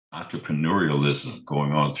entrepreneurialism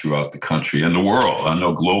going on throughout the country and the world. I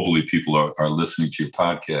know globally people are listening to your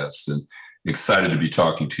podcast, and excited to be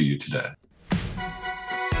talking to you today.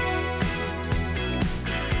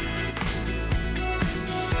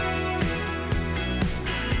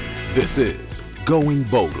 This is Going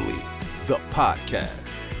Boldly, the podcast.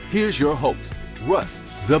 Here's your host, Russ,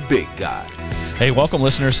 the Big Guy. Hey, welcome,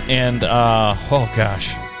 listeners, and oh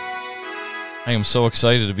gosh, I am so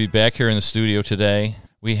excited to be back here in the studio today.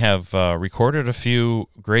 We have recorded a few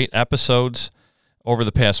great episodes over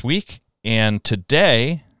the past week, and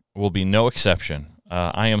today will be no exception.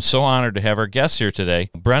 I am so honored to have our guests here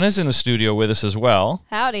today. Brenna's in the studio with us as well.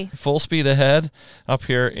 Howdy. Full speed ahead up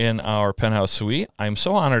here in our penthouse suite. I'm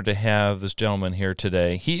so honored to have this gentleman here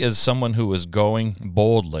today. He is someone who is going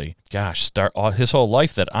boldly. Gosh, his whole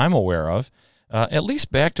life that I'm aware of. At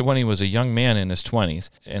least back to when he was a young man in his 20s.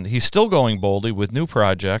 And he's still going boldly with new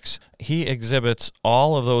projects. He exhibits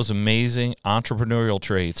all of those amazing entrepreneurial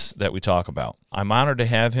traits that we talk about. I'm honored to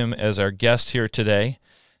have him as our guest here today.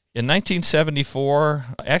 In 1974,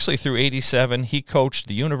 actually through 87, he coached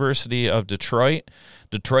the University of Detroit,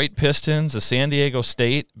 Detroit Pistons, the San Diego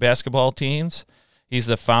State basketball teams. He's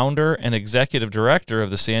the founder and executive director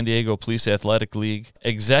of the San Diego Police Athletic League,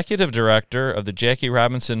 executive director of the Jackie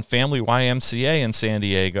Robinson Family YMCA in San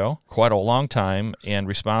Diego, quite a long time, and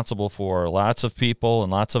responsible for lots of people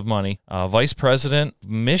and lots of money, vice president,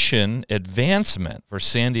 mission advancement for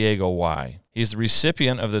San Diego Y. He's the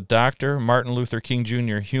recipient of the Dr. Martin Luther King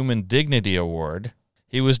Jr. Human Dignity Award.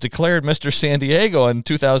 He was declared Mr. San Diego in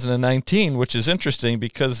 2019, which is interesting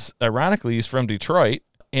because, ironically, he's from Detroit,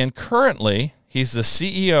 and currently he's the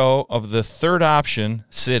CEO of the Third Option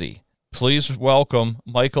City. Please welcome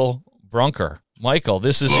Michael Brunker. Michael,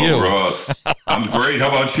 this is Hello, you. Russ. I'm great. How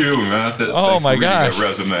about you, man? Oh my gosh, that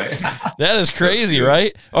resume. That is crazy,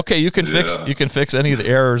 right? Okay, you can fix any of the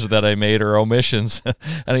errors that I made or omissions,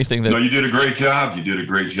 anything that. No, you did a great job.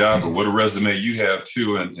 But what a resume you have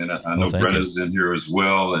too, and I know Brenna's in here as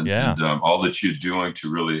well, and all that you're doing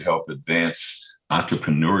to really help advance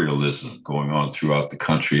entrepreneurialism going on throughout the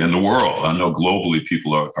country and the world. I know globally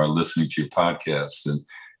people are listening to your podcast, and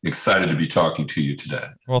excited to be talking to you today.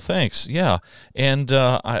 Well, thanks. Yeah. And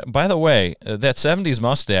by the way, that 70s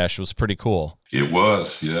mustache was pretty cool. It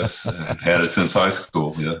was, yes. I've had it since high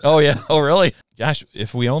school, yes. Oh, yeah. Oh, really? Gosh,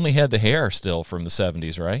 if we only had the hair still from the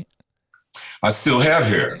 70s, right? I still have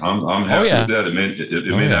hair. I'm happy with that.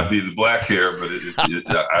 It may not be the black hair, but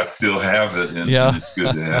I still have it, and it's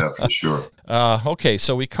good to have for sure. Okay,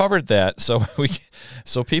 so we covered that.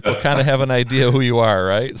 So people kind of have an idea who you are,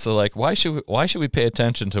 right? So like, why should we pay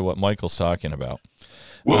attention to what Michael's talking about?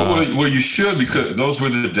 Well, you should, because those were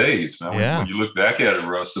the days, man. When you look back at it,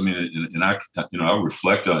 Russ, I mean, and I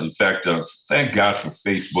reflect on. In fact, thank God for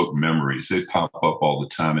Facebook memories. They pop up all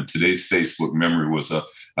the time. And today's Facebook memory was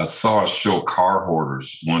I saw a show, Car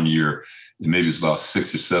Hoarders, one year, and maybe it was about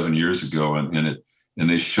 6 or 7 years ago, and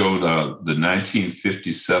they showed the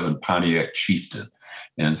 1957 Pontiac Chieftain.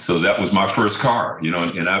 And so that was my first car,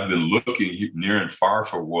 and I've been looking near and far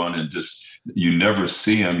for one, and just, you never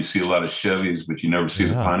see them. You see a lot of Chevys, but you never see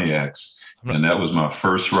the Pontiacs. And that was my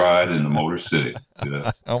first ride in the Motor City.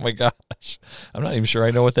 Yes. Oh my gosh. I'm not even sure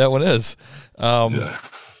I know what that one is.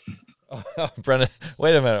 Brenna,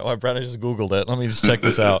 wait a minute. Brenna just Googled it. Let me just check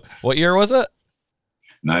this out. What year was it?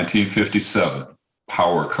 1957.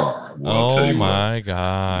 Power car. Well, oh my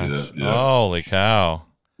gosh. Yeah. Holy cow.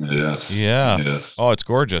 Yes. Yeah. Yes. Oh, it's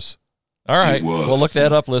gorgeous. All right. Well, look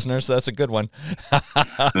that up, listeners. That's a good one.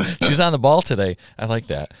 She's on the ball today. I like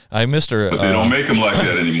that. I missed her. But they don't make them like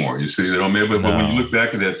that anymore. You see, they don't make them. But when you look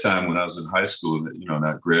back at that time when I was in high school, and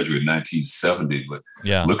I graduated in 1970, but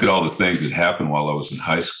look at all the things that happened while I was in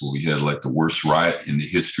high school. We had like the worst riot in the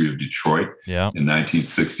history of Detroit in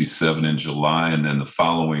 1967 in July. And then the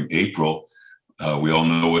following April, we all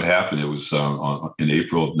know what happened. It was in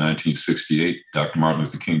April of 1968, Dr. Martin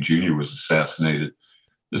Luther King Jr. was assassinated.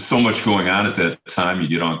 There's so much going on at that time. You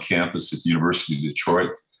get on campus at the University of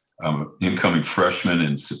Detroit, incoming freshman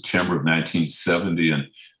in September of 1970, and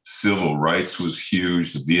civil rights was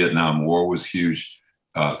huge. The Vietnam War was huge.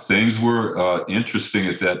 Things were interesting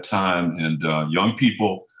at that time, and young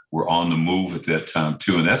people were on the move at that time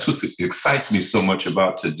too. And that's what excites me so much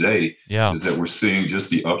about today, is that we're seeing just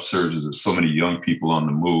the upsurges of so many young people on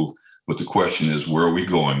the move. But the question is, where are we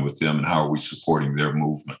going with them, and how are we supporting their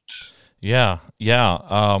movement? Yeah.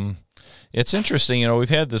 It's interesting. We've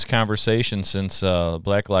had this conversation since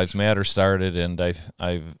Black Lives Matter started, and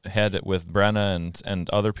I've had it with Brenna and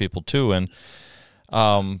other people too. And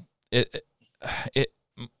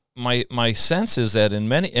my sense is that in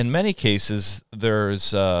many cases there's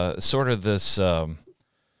sort of this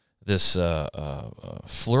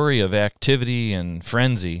flurry of activity and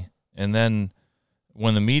frenzy, and then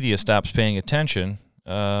when the media stops paying attention,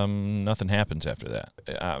 nothing happens after that.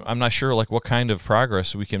 I'm not sure like what kind of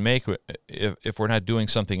progress we can make if we're not doing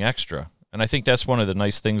something extra. And I think that's one of the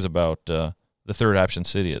nice things about the Third Option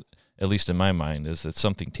City, at least in my mind, is it's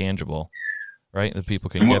something tangible, right, that people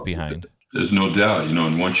can get behind. There's no doubt,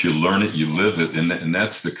 and once you learn it, you live it, and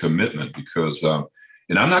that's the commitment. Because,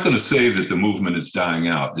 and I'm not going to say that the movement is dying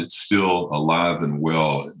out; it's still alive and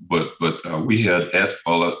well. But we had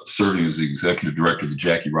serving as the executive director of the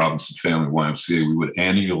Jackie Robinson Family YMCA, we would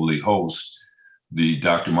annually host the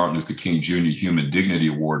Dr. Martin Luther King Jr. Human Dignity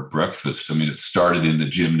Award breakfast. I mean, it started in the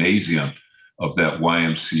gymnasium of that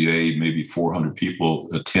YMCA, maybe 400 people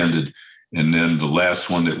attended. And then the last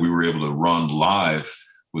one that we were able to run live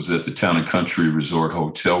was at the Town and Country Resort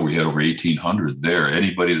Hotel. We had over 1,800 there.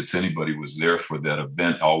 Anybody was there for that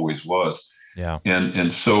event, always was. Yeah.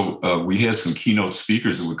 And so we had some keynote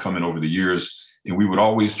speakers that would come in over the years, and we would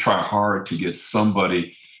always try hard to get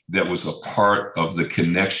somebody that was a part of the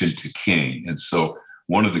connection to King. And so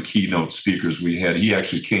one of the keynote speakers we had, he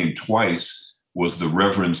actually came twice, was the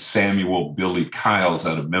Reverend Samuel Billy Kyles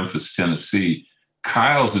out of Memphis, Tennessee.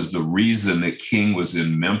 Kyles is the reason that King was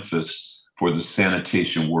in Memphis for the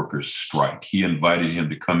sanitation workers strike. He invited him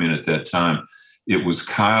to come in at that time. It was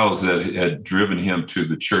Kyles that had driven him to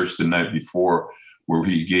the church the night before where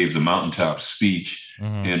he gave the mountaintop speech.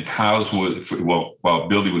 Mm-hmm. And Kyles while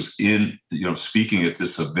Billy was speaking at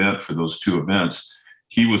this event for those two events,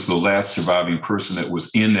 he was the last surviving person that was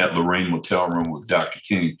in that Lorraine motel room with Dr.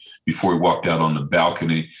 King before he walked out on the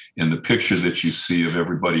balcony. And the picture that you see of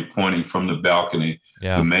everybody pointing from the balcony,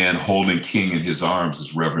 the man holding King in his arms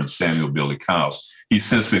is Reverend Samuel Billy Kyles. He's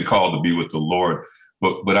since been called to be with the Lord.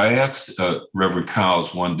 But I asked Reverend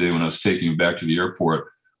Kyles one day when I was taking him back to the airport,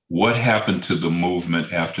 what happened to the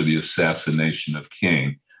movement after the assassination of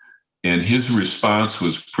King? And his response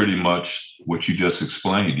was pretty much what you just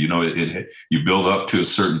explained. You build up to a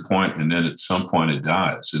certain point, and then at some point it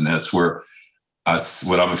dies. And that's where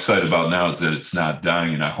what I'm excited about now is that it's not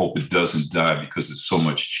dying, and I hope it doesn't die because there's so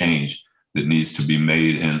much change that needs to be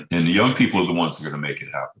made. And the young people are the ones that are going to make it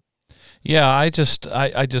happen. Yeah, I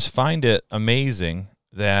just find it amazing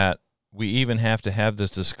that we even have to have this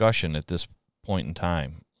discussion at this point in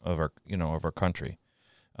time of our country,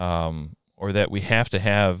 or that we have to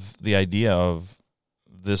have the idea of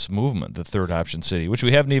this movement, the Third Option City, which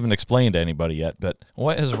we haven't even explained to anybody yet. But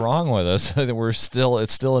what is wrong with us? It's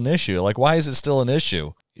still an issue. Like, why is it still an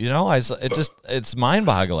issue? It's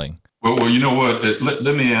mind-boggling. Well, you know what?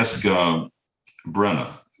 Let me ask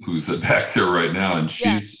Brenna, who's back there right now, and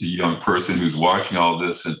she's a young person who's watching all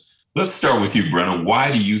this. And let's start with you, Brenna.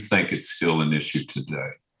 Why do you think it's still an issue today?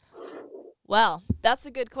 Well, that's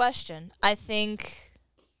a good question. I think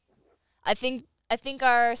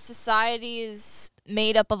our society is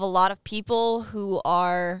made up of a lot of people who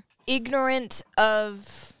are ignorant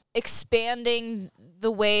of expanding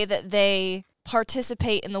the way that they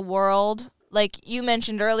participate in the world. Like you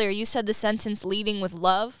mentioned earlier, you said the sentence "leading with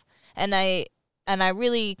love," and I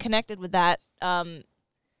really connected with that. And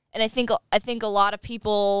I think a lot of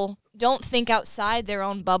people don't think outside their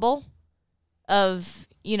own bubble of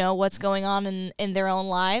what's going on in their own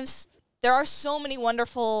lives. There are so many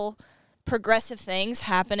wonderful progressive things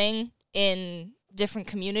happening in different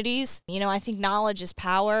communities. I think knowledge is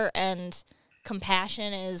power, and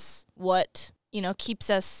compassion is what, keeps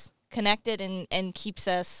us connected and keeps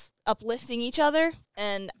us uplifting each other.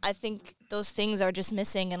 And I think those things are just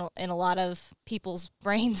missing in a lot of people's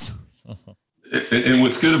brains. And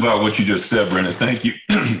what's good about what you just said, Brenna, thank you,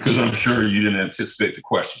 because I'm sure you didn't anticipate the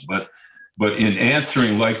question, but in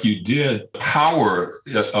answering like you did, power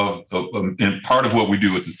and part of what we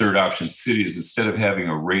do with the Third Option City is instead of having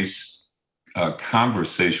a race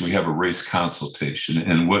conversation, we have a race consultation.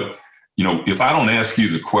 And if I don't ask you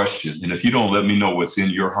the question, and if you don't let me know what's in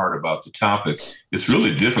your heart about the topic, it's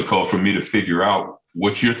really difficult for me to figure out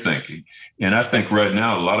what you're thinking. And I think right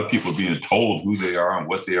now, a lot of people are being told who they are and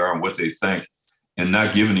what they think, and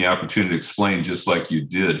not given the opportunity to explain, just like you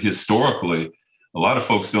did. Historically, a lot of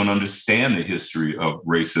folks don't understand the history of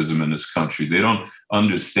racism in this country. They don't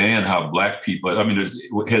understand how Black people,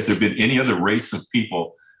 has there been any other race of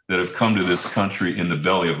people that have come to this country in the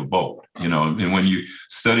belly of a boat? And when you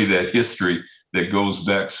study that history that goes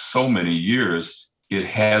back so many years, it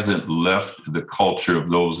hasn't left the culture of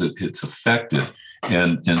those that it's affected.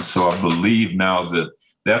 And so I believe now that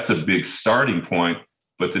that's a big starting point.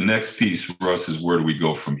 But the next piece, Russ, is where do we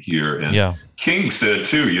go from here? And King said,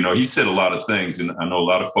 too, he said a lot of things. And I know a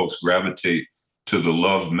lot of folks gravitate to the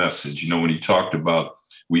love message. When he talked about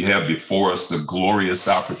we have before us the glorious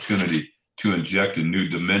opportunity to inject a new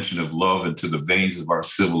dimension of love into the veins of our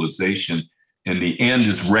civilization. And the end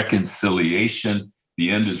is reconciliation. The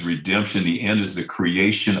end is redemption. The end is the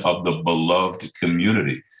creation of the beloved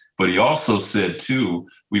community. But he also said, too,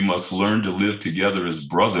 we must learn to live together as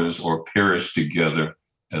brothers or perish together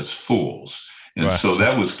as fools. And right. So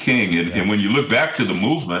that was King. And when you look back to the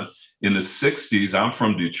movement in the 60s, I'm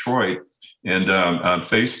from Detroit. And on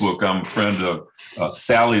Facebook, I'm a friend of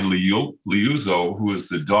Sally Liuzzo, who is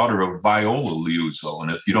the daughter of Viola Liuzzo.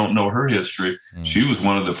 And if you don't know her history, she was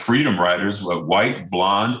one of the freedom riders, a white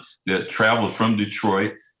blonde that traveled from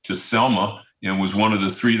Detroit to Selma and was one of the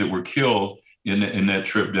 3 that were killed in that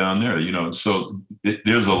trip down there. And so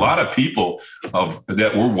there's a lot of people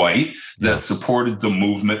that were white that supported the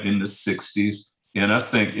movement in the 60s. And I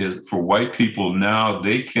think for white people now,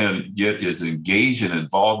 they can get as engaged and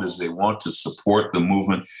involved as they want to support the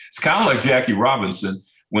movement. It's kind of like Jackie Robinson.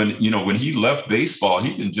 When he left baseball, he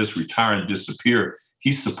didn't just retire and disappear.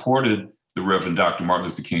 He supported the Reverend Dr. Martin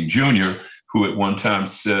Luther King Jr., who at one time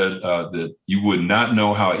said that you would not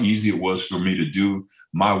know how easy it was for me to do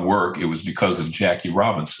my work. It was because of Jackie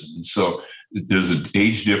Robinson. And so there's an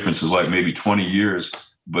age difference of like maybe 20 years.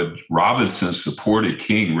 But Robinson supported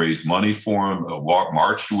King, raised money for him,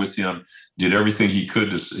 marched with him, did everything he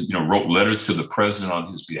could to, wrote letters to the president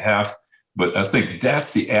on his behalf. But I think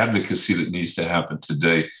that's the advocacy that needs to happen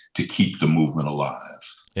today to keep the movement alive.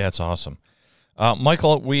 Yeah, it's awesome.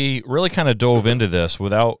 Michael, we really kind of dove into this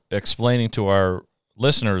without explaining to our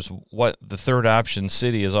listeners what the Third Option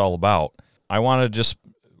City is all about. I want to just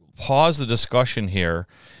pause the discussion here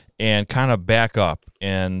and kind of back up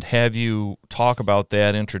and have you talk about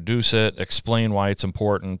that, introduce it, explain why it's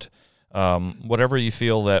important, whatever you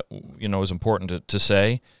feel that is important to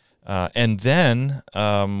say. And then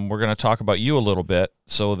we're going to talk about you a little bit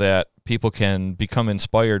so that people can become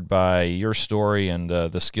inspired by your story and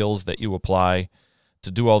the skills that you apply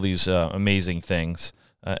to do all these amazing things.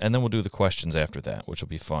 And then we'll do the questions after that, which will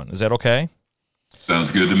be fun. Is that okay?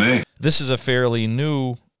 Sounds good to me. This is a fairly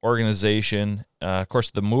new organization. Of course,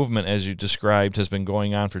 the movement, as you described, has been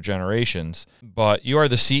going on for generations. But you are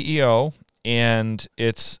the CEO, and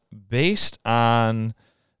it's based on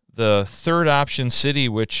the Third Option City,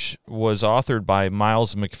 which was authored by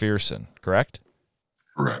Miles McPherson, correct?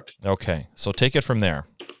 Correct. Okay, so take it from there.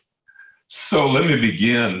 So let me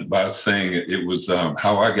begin by saying it was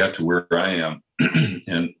how I got to where I am,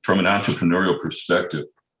 and from an entrepreneurial perspective.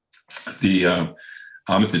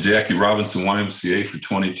 I'm at the Jackie Robinson YMCA for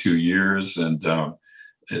 22 years, and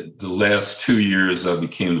the last 2 years I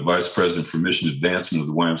became the Vice President for Mission Advancement of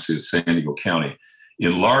the YMCA of San Diego County,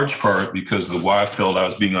 in large part because the Y felt I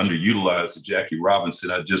was being underutilized at Jackie Robinson.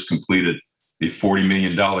 I just completed a $40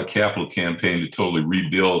 million capital campaign to totally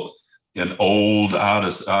rebuild an old,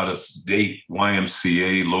 out-of-date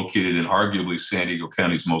YMCA located in arguably San Diego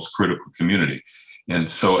County's most critical community. And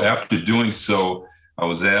so after doing so, I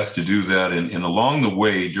was asked to do that. And along the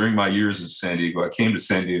way, during my years in San Diego, I came to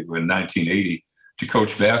San Diego in 1980 to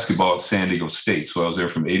coach basketball at San Diego State. So I was there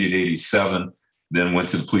from 80 to 87, then went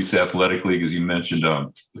to the Police Athletic League, as you mentioned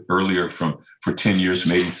earlier, for 10 years,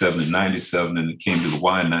 from 87 to 97, and came to the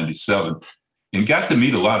Y in 97. And got to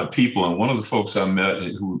meet a lot of people. And one of the folks I met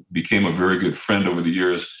who became a very good friend over the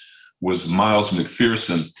years was Miles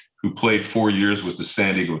McPherson, who played 4 years with the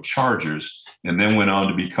San Diego Chargers and then went on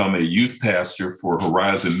to become a youth pastor for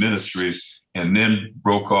Horizon Ministries, and then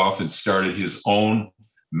broke off and started his own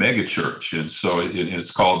mega church. And so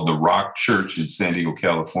it's called The Rock Church in San Diego,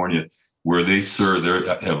 California, where they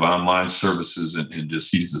have online services, and just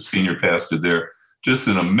he's the senior pastor there. Just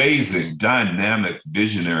an amazing, dynamic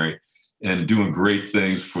visionary, and doing great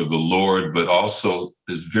things for the Lord, but also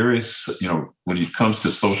is very, when it comes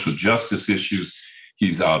to social justice issues,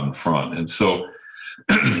 he's out in front. And so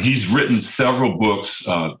he's written several books,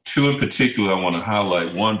 2 in particular I want to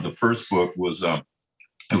highlight. One, the first book was,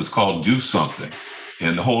 it was called Do Something.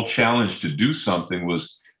 And the whole challenge to do something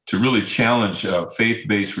was to really challenge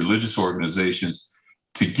faith-based religious organizations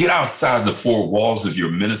to get outside the 4 walls of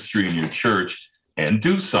your ministry and your church and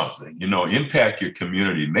do something, impact your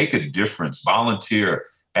community, make a difference, volunteer,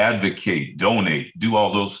 advocate, donate, do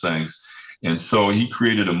all those things. And so he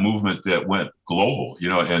created a movement that went global,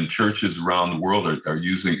 and churches around the world are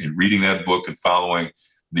using and reading that book and following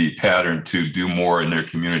the pattern to do more in their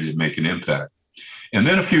community to make an impact. And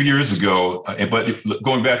then a few years ago, but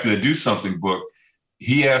going back to the Do Something book,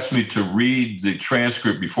 he asked me to read the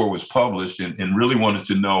transcript before it was published, and really wanted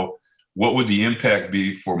to know what would the impact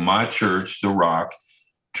be for my church, The Rock,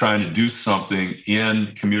 trying to do something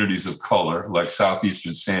in communities of color like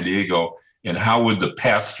Southeastern San Diego, And how would the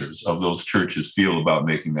pastors of those churches feel about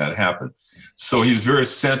making that happen? So he's very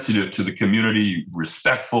sensitive to the community,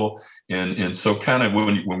 respectful. And so kind of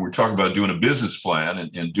when we're talking about doing a business plan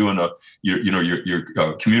and doing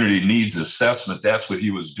your community needs assessment, that's what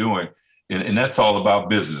he was doing. And that's all about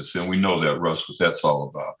business. And we know that, Russ, what that's all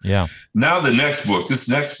about. Yeah. Now this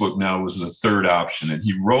next book now was the third option. And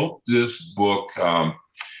he wrote this book.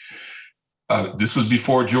 This was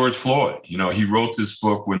before George Floyd. He wrote this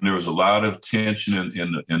book when there was a lot of tension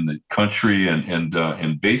in the country.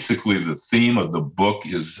 And basically the theme of the book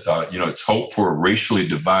is, it's hope for a racially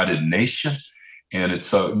divided nation. And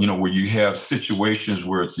it's, where you have situations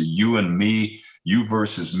where it's a you and me, you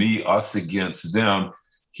versus me, us against them.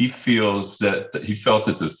 He felt that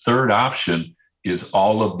the third option is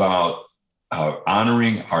all about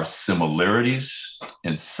honoring our similarities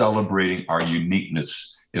and celebrating our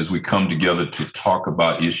uniqueness as we come together to talk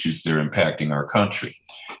about issues that are impacting our country.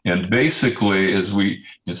 And basically,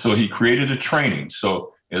 so he created a training.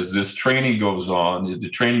 So as this training goes on, the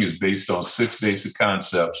training is based on 6 basic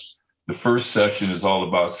concepts. The first session is all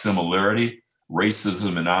about similarity,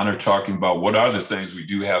 racism, and honor, talking about what are the things we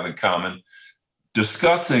do have in common,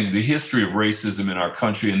 discussing the history of racism in our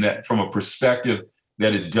country, and that from a perspective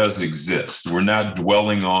that it does exist. We're not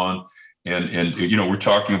dwelling on and we're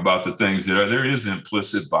talking about the things that there is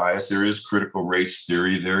implicit bias, there is critical race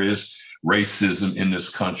theory, there is racism in this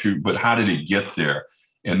country, but how did it get there?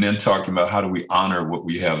 And then talking about how do we honor what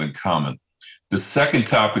we have in common. The second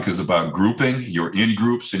topic is about grouping, your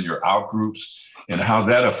in-groups and your out-groups, and how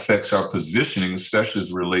that affects our positioning, especially as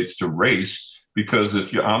it relates to race. Because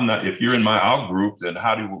if you're in my out-group, then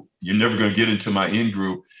you're never going to get into my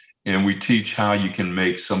in-group. And we teach how you can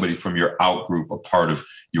make somebody from your out group a part of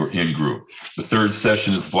your in group. The third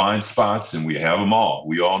session is blind spots, and we have them all.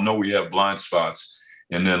 We all know we have blind spots.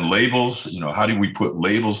 And then labels, how do we put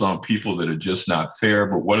labels on people that are just not fair?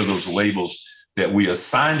 But what are those labels that we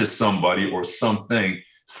assign to somebody or something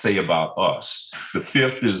say about us? The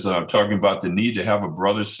fifth is talking about the need to have a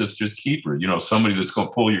brother, sister's keeper, somebody that's going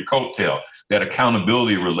to pull your coattail, that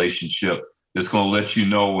accountability relationship that's going to let you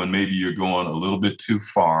know when maybe you're going a little bit too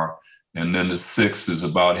far. And then the sixth is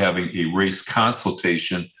about having a race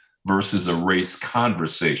consultation versus a race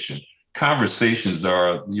conversation. Conversations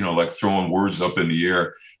are, like throwing words up in the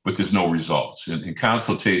air, but there's no results. And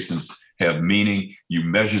consultations have meaning. You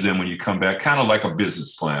measure them when you come back, kind of like a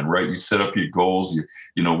business plan, right? You set up your goals.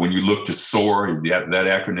 When you look to SOAR, that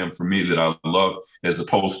acronym for me that I love, as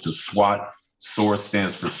opposed to SWOT. SOAR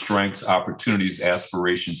stands for strengths, opportunities,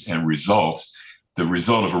 aspirations, and results. The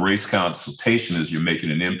result of a race consultation is you're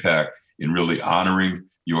making an impact in really honoring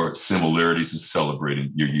your similarities and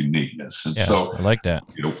celebrating your uniqueness. And so I like that.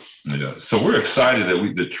 So we're excited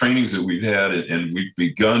that the trainings that we've had, and we've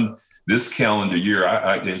begun this calendar year.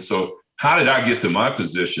 And so how did I get to my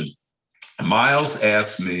position? Miles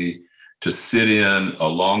asked me to sit in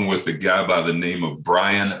along with a guy by the name of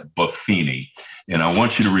Brian Buffini. And I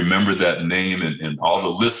want you to remember that name, and all the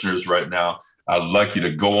listeners right now, I'd like you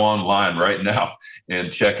to go online right now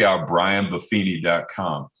and check out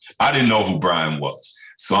brianbuffini.com. I didn't know who Brian was.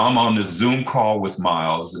 So I'm on this Zoom call with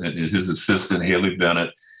Miles and his assistant, Haley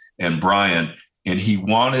Bennett, and Brian. And he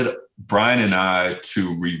wanted Brian and I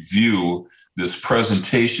to review this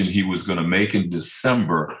presentation he was going to make in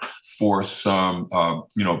December for some,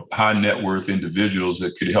 high net worth individuals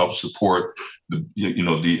that could help support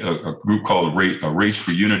a group called Race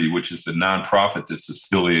for Unity, which is the nonprofit that's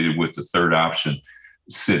affiliated with the Third Option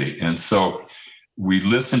City. And so we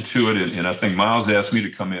listened to it, and I think Miles asked me to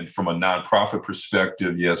come in from a nonprofit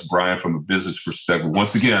perspective. Yes, Brian from a business perspective.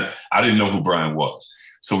 Once again, I didn't know who Brian was.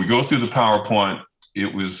 So we go through the PowerPoint.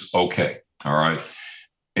 It was okay. All right.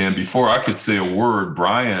 And before I could say a word,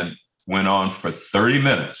 Brian went on for 30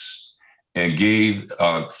 minutes and gave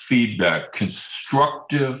feedback,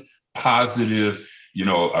 constructive, positive,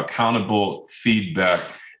 accountable feedback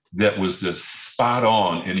that was just spot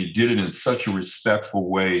on. And he did it in such a respectful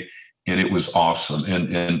way, and it was awesome.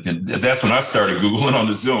 And that's when I started Googling on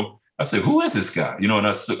the Zoom. I said, who is this guy? And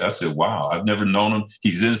I said, wow, I've never known him.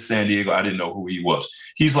 He's in San Diego. I didn't know who he was.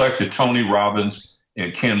 He's like the Tony Robbins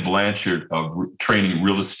and Ken Blanchard of training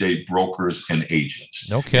real estate brokers and agents.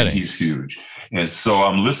 No kidding. And he's huge. And so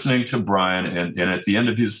I'm listening to Brian, and at the end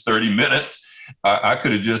of his 30 minutes, I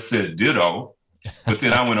could have just said ditto, but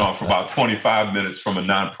then I went on for about 25 minutes from a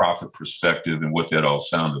nonprofit perspective and what that all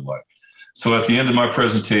sounded like. So at the end of my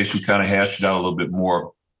presentation, we kind of hashed it out a little bit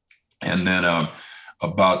more. And then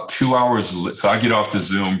about 2 hours, so I get off the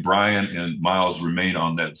Zoom, Brian and Miles remain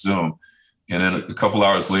on that Zoom. And then a couple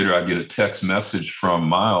hours later, I get a text message from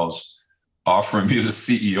Miles offering me the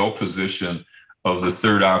CEO position of the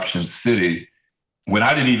third option city when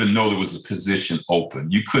I didn't even know there was a position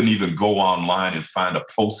open. You couldn't even go online and find a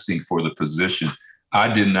posting for the position.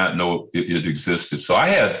 I did not know it existed. So I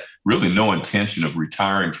had really no intention of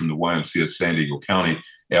retiring from the YMCA of San Diego County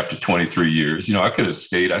after 23 years. I could have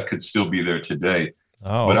stayed. I could still be there today.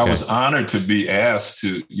 But I was honored to be asked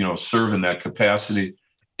to, serve in that capacity.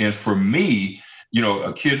 And for me,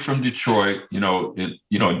 a kid from Detroit,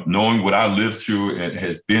 knowing what I lived through and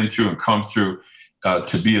has been through and come through,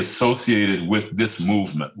 to be associated with this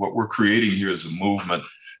movement. What we're creating here is a movement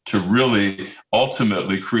to really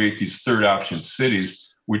ultimately create these third option cities,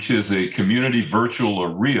 which is a community, virtual or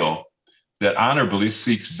real, that honorably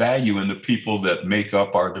seeks value in the people that make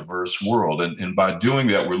up our diverse world. And by doing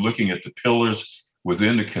that, we're looking at the pillars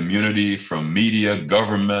within the community, from media,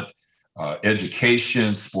 government,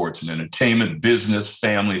 education, sports and entertainment, business,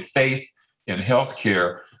 family, faith, and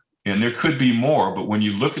healthcare. And there could be more, but when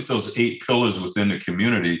you look at those 8 pillars within the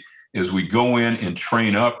community, as we go in and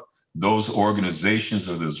train up those organizations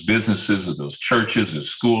or those businesses or those churches or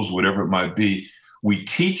schools, whatever it might be, we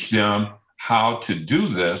teach them how to do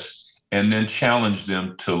this and then challenge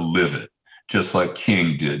them to live it, just like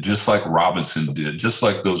King did, just like Robinson did, just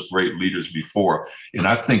like those great leaders before. And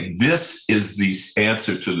I think this is the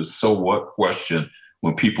answer to the so what question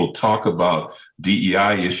when people talk about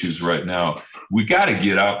DEI issues right now. We got to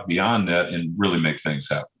get out beyond that and really make things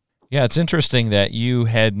happen. Yeah, it's interesting that you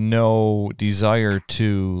had no desire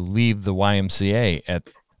to leave the YMCA. That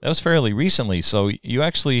was fairly recently, so you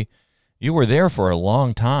were there for a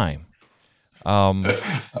long time.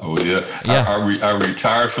 Oh yeah. I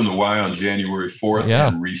retired from the Y on January 4th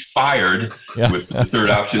and refired with the third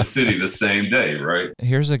option city the same day, right?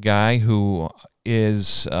 Here's a guy who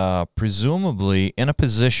is presumably in a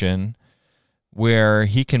position where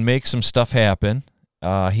he can make some stuff happen.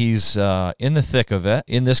 He's in the thick of it,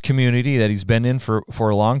 in this community that he's been in for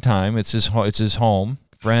a long time. It's his home.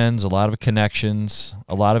 Friends, a lot of connections,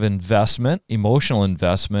 a lot of investment, emotional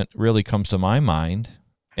investment really comes to my mind.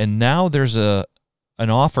 And now there's an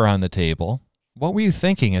offer on the table. What were you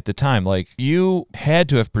thinking at the time? Like, you had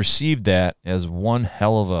to have perceived that as one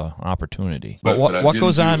hell of an opportunity. But what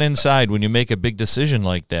goes on inside when you make a big decision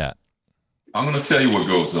like that? I'm going to tell you what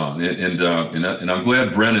goes on, and I'm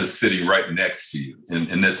glad Brent is sitting right next to you,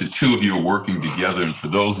 and that the two of you are working together. And for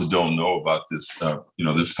those that don't know about this,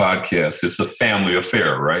 this podcast, it's a family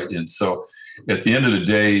affair, right? And so, at the end of the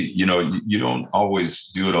day, you don't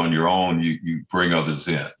always do it on your own. You bring others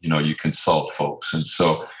in. You consult folks, and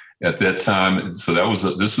so at that time, so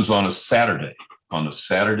this was on a Saturday. On a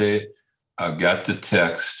Saturday, I got the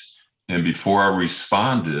text, and before I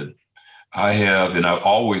responded, I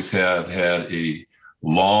always have had a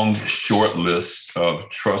long, short list of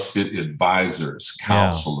trusted advisors,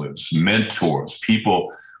 counselors, mentors, people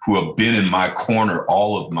who have been in my corner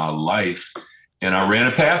all of my life. And I ran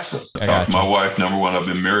it past them. I talked to my wife. Number one, I've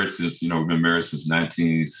been married since, we've been married since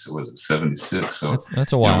 1976. So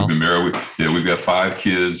that's a while. We've been married. We've got 5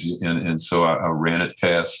 kids. And so I ran it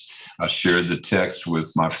past. I shared the text with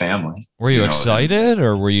my family. Were you excited,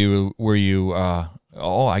 or were you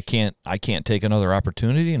I can't take another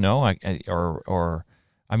opportunity? No, I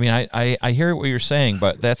hear what you're saying,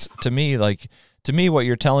 but that's to me what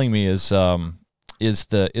you're telling me is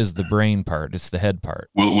the brain part. It's the head part.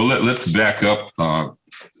 Well, let's back up.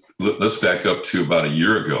 Let's back up to about a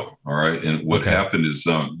year ago. All right. And what happened is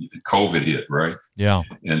COVID hit, right? Yeah.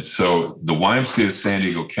 And so the YMCA of San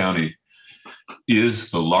Diego County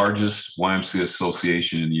is the largest YMCA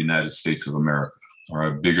association in the United States of America. All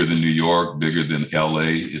right, bigger than New York, bigger than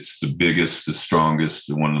LA. It's the biggest, the strongest,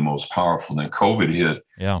 and one of the most powerful. And then COVID hit.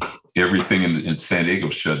 Yeah. Everything in San Diego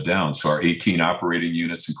shut down. So our 18 operating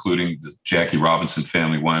units, including the Jackie Robinson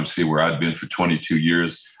Family YMCA, where I'd been for 22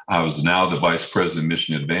 years, I was now the vice president of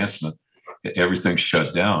mission advancement. Everything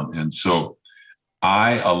shut down. And so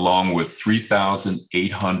I, along with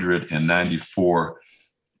 3,894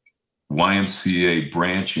 YMCA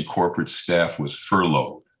branch and corporate staff, was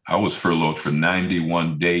furloughed. I was furloughed for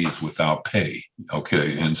 91 days without pay.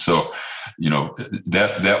 Okay. And so,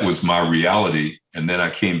 that was my reality. And then I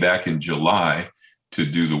came back in July to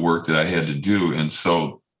do the work that I had to do. And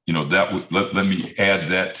so, let me add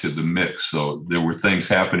that to the mix. So there were things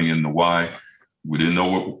happening in the Y. We didn't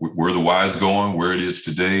know where the Y is going, where it is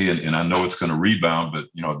today. And I know it's going to rebound, but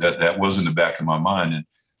that was in the back of my mind. And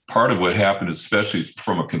part of what happened, especially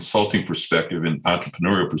from a consulting perspective and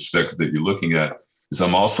entrepreneurial perspective that you're looking at, is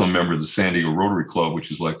I'm also a member of the San Diego Rotary Club,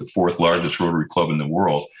 which is like the 4th largest Rotary Club in the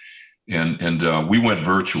world. And we went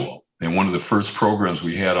virtual. And one of the first programs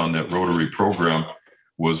we had on that Rotary program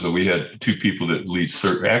was that we had two people that lead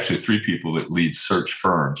search, actually three people that lead search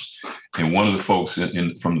firms. And one of the folks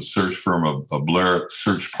from the search firm of Blair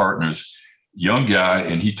Search Partners, young guy,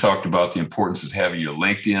 and he talked about the importance of having your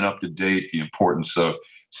LinkedIn up to date, the importance of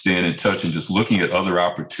staying in touch and just looking at other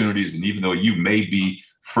opportunities. And even though you may be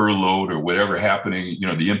furloughed or whatever happening,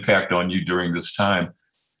 the impact on you during this time,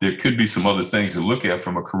 there could be some other things to look at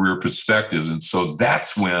from a career perspective. And so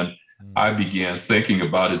that's when I began thinking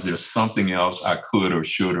about, is there something else I could or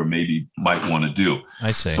should or maybe might want to do?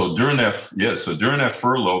 I see. So during that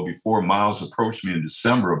furlough, before Miles approached me in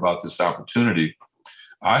December about this opportunity,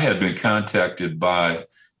 I had been contacted by,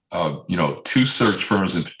 two search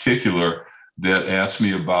firms in particular that asked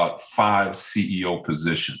me about 5 CEO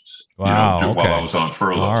positions. Wow, while I was on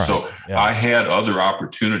furlough. Right. So I had other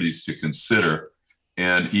opportunities to consider.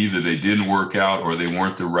 And either they didn't work out or they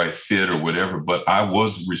weren't the right fit or whatever, but I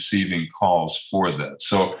was receiving calls for that.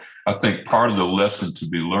 So I think part of the lesson to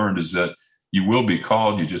be learned is that you will be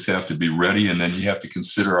called. You just have to be ready. And then you have to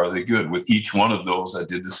consider, are they good? With each one of those, I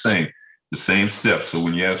did the same steps. So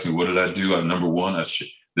when you ask me, what did I do? Number one,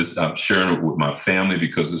 I'm sharing it with my family,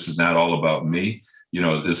 because this is not all about me.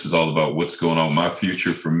 This is all about what's going on in my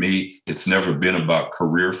future. For me, it's never been about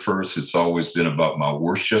career first. It's always been about my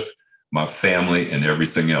worship, my family, and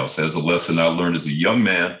everything else. As a lesson I learned as a young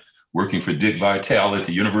man working for Dick Vitale at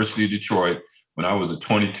the University of Detroit, when I was a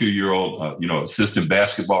 22-year-old, assistant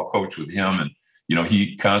basketball coach with him. And,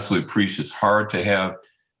 he constantly preached it's hard to have,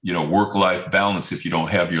 work-life balance if you don't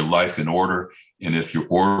have your life in order. And if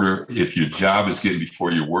your job is getting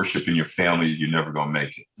before your worship and your family, you're never going to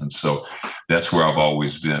make it. And so that's where I've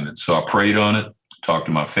always been. And so I prayed on it, talked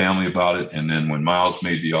to my family about it. And then when Miles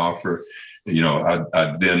made the offer,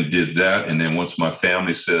 I then did that. And then once my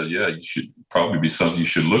family said, yeah, you should probably be something you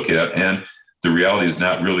should look at. And the reality is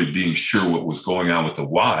not really being sure what was going on with the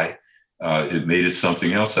why. It made it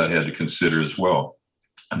something else I had to consider as well.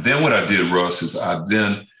 And then what I did, Russ, is I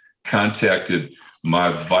then contacted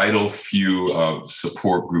my vital few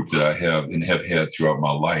support group that I have and have had throughout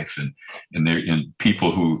my life. And they're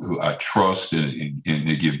people who I trust and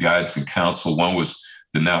they give guidance and counsel. One was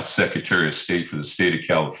the now Secretary of State for the state of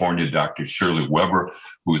California, Dr. Shirley Weber,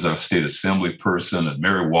 who is our state assembly person, and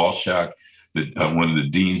Mary Walshak, one of the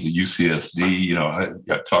deans at UCSD.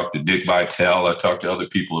 I talked to Dick Vitale. I talked to other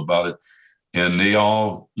people about it. And they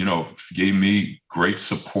all, gave me great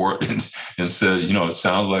support and said, it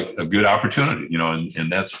sounds like a good opportunity,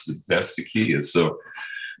 and that's the key. And so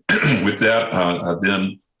with that, I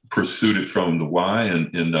then pursued it from the why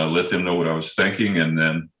and let them know what I was thinking, and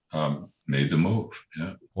then made the move.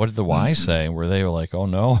 Yeah. What did the why say? Were they like, oh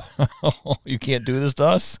no, you can't do this to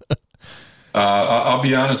us? I'll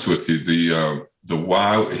be honest with you. The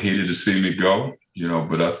why hated to see me go,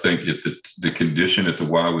 but I think the condition that the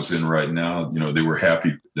why was in right now, they were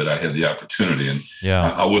happy that I had the opportunity. And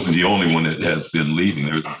I wasn't the only one that has been leaving.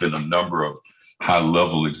 There's been a number of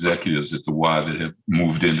high-level executives at the Y that have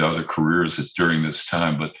moved into other careers during this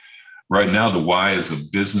time. But right now, the Y is a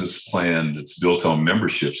business plan that's built on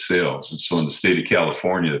membership sales. And so in the state of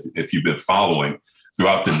California, if you've been following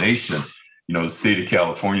throughout the nation, the state of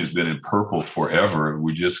California has been in purple forever.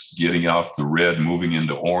 We're just getting off the red, moving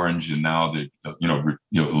into orange, and now they're,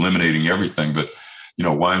 eliminating everything. But,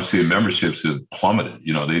 YMCA memberships have plummeted.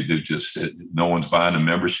 They've just, no one's buying a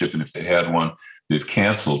membership. And if they had one, they've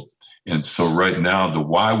canceled. And so right now, the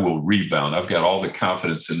Y will rebound. I've got all the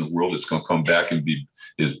confidence in the world it's going to come back and be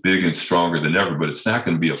as big and stronger than ever. But it's not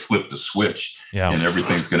going to be a flip the switch and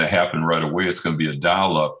everything's going to happen right away. It's going to be a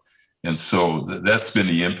dial up. And so that's been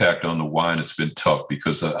the impact on the Y, and it's been tough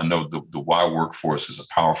because I know the Y workforce is a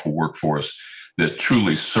powerful workforce that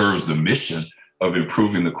truly serves the mission of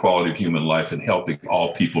improving the quality of human life and helping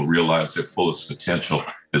all people realize their fullest potential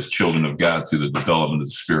as children of God through the development of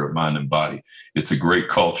the spirit, mind, and body. It's a great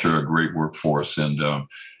culture, a great workforce, and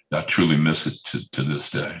I truly miss it to this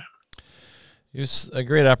day. It's a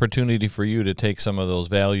great opportunity for you to take some of those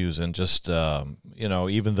values and just,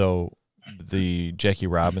 even though the Jackie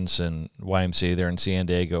Robinson YMCA there in San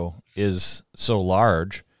Diego is so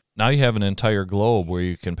large, now you have an entire globe where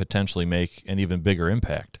you can potentially make an even bigger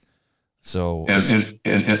impact. So, and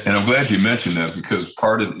I'm glad you mentioned that, because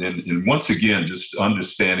part of, and once again, just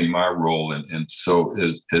understanding my role. And so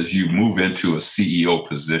as you move into a CEO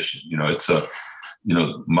position, it's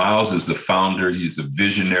Miles is the founder. He's the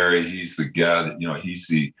visionary. He's the guy that, he's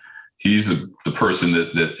the person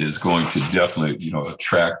that is going to definitely,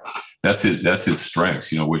 attract. That's his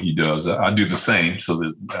strengths, what he does. I do the same, so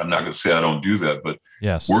that I'm not going to say I don't do that, but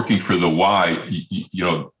yes, working for the Y,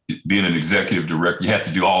 being an executive director, you have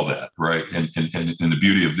to do all that, right? And the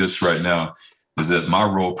beauty of this right now is that my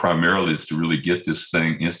role primarily is to really get this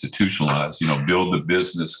thing institutionalized, build the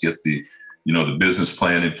business, get the business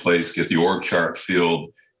plan in place, get the org chart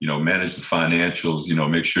filled, manage the financials,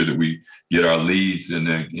 make sure that we get our leads and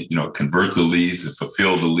then, convert the leads and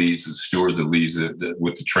fulfill the leads and steward the leads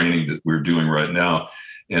with the training that we're doing right now.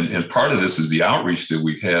 And part of this is the outreach that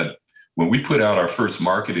we've had. When we put out our first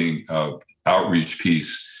marketing outreach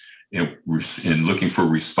piece in looking for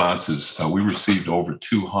responses, we received over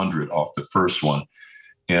 200 off the first one.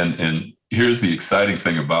 And here's the exciting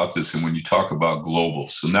thing about this. And when you talk about global,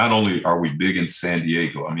 so not only are we big in San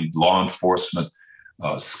Diego, law enforcement,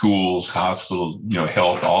 schools, hospitals,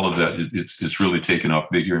 health, all of that, it's really taken off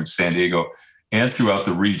big here in San Diego and throughout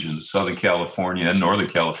the region, the Southern California and Northern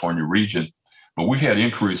California region. But we've had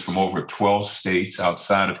inquiries from over 12 states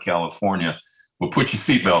outside of California. But put your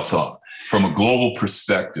seatbelts on. From a global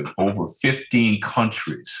perspective, over 15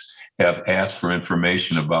 countries have asked for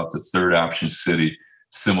information about the third option city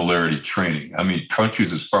similarity training.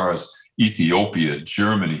 Countries as far as Ethiopia,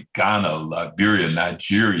 Germany, Ghana, Liberia,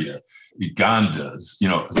 Nigeria, Uganda,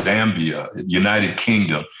 Zambia, United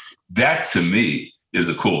Kingdom. That to me is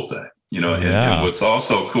a cool thing, and what's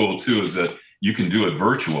also cool too is that you can do it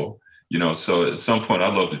virtual, so at some point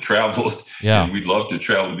I'd love to travel and we'd love to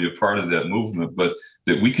travel to be a part of that movement, but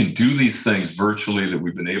that we can do these things virtually, that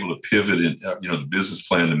we've been able to pivot in, the business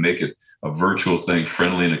plan to make it a virtual thing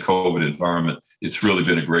friendly in a COVID environment. It's really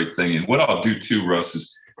been a great thing. And what I'll do too, Russ,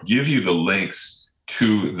 is give you the links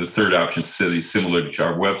to the third option city, similar to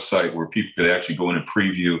our website, where people could actually go in and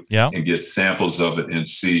preview and get samples of it and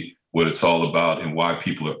see what it's all about and why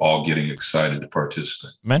people are all getting excited to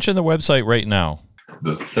participate. Mention the website right now.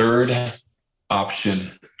 The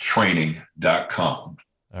thirdoptiontraining.com.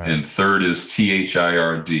 Right. And third is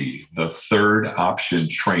THIRD, the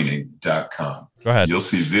thirdoptiontraining.com. Go ahead. You'll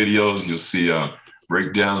see videos, you'll see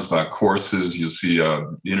breakdowns by courses, you'll see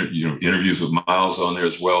interviews with Miles on there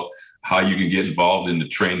as well, how you can get involved in the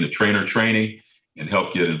trainer training and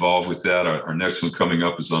help get involved with that. Our next one coming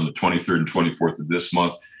up is on the 23rd and 24th of this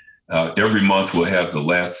month. Every month we'll have the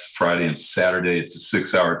last Friday and Saturday. It's a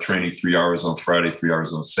 6-hour training, 3 hours on Friday, 3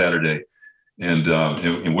 hours on Saturday. And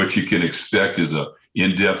what you can expect is a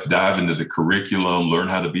in-depth dive into the curriculum, learn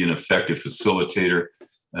how to be an effective facilitator,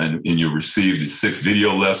 and you'll receive the 6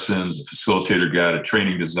 video lessons, a facilitator guide, a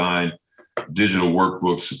training design, digital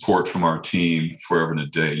workbook, support from our team forever and a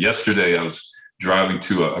day. Yesterday, I was driving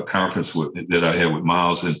to a conference that I had with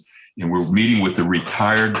Miles, and we're meeting with the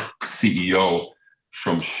retired CEO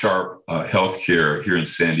from Sharp Healthcare here in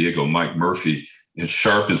San Diego, Mike Murphy. And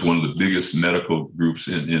Sharp is one of the biggest medical groups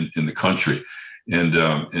in the country. And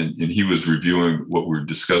he was reviewing what we're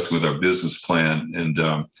discussing with our business plan.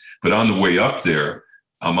 But on the way up there,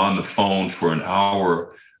 I'm on the phone for an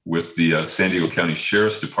hour with the San Diego County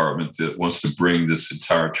Sheriff's Department that wants to bring this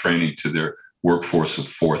entire training to their workforce of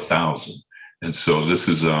 4,000. And so this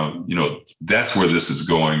is, that's where this is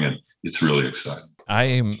going, and it's really exciting. I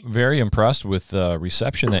am very impressed with the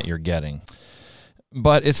reception that you're getting.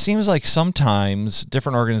 But it seems like sometimes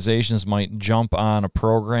different organizations might jump on a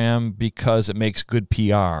program because it makes good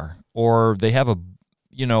PR, or they have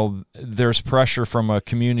there's pressure from a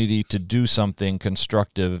community to do something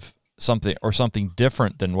constructive, something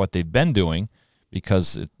different than what they've been doing,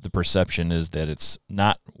 because the perception is that it's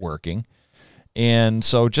not working. And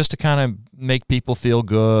so just to kind of make people feel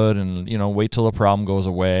good and, wait till the problem goes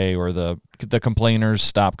away or the complainers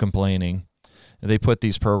stop complaining, they put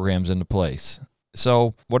these programs into place.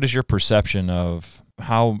 So what is your perception of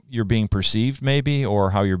how you're being perceived maybe,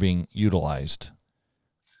 or how you're being utilized?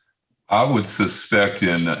 I would suspect,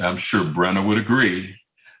 and I'm sure Brenna would agree,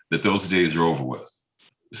 that those days are over with.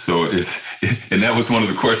 So and that was one of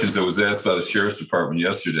the questions that was asked by the Sheriff's Department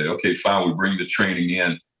yesterday. Okay, fine, we bring the training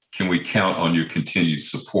in. Can we count on your continued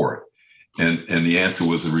support? And the answer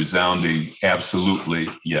was a resounding absolutely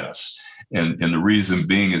yes. And the reason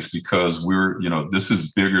being is because this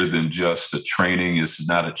is bigger than just a training. It's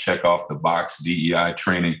not a check off the box DEI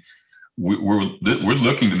training. We're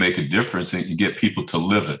looking to make a difference and get people to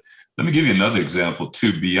live it. Let me give you another example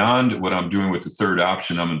too. Beyond what I'm doing with the third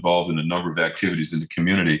option, I'm involved in a number of activities in the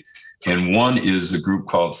community. And one is a group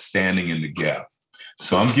called Standing in the Gap.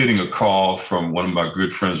 So I'm getting a call from one of my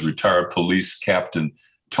good friends, retired police captain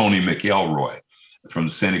Tony McElroy from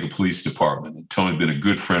the San Diego Police Department. And Tony's been a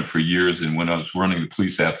good friend for years. And when I was running the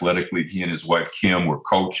police athletic league, he and his wife, Kim, were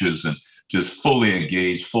coaches and just fully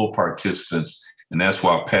engaged, full participants. And that's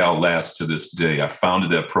why PAL lasts to this day. I founded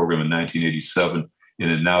that program in 1987,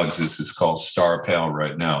 and it now exists. It's called Star PAL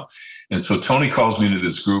right now. And so Tony calls me into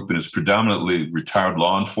this group, and it's predominantly retired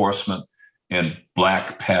law enforcement and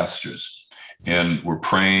Black pastors. and we're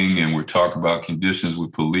praying and we're talking about conditions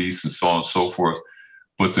with police and so on and so forth.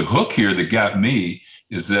 But the hook here that got me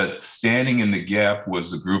is that Standing in the Gap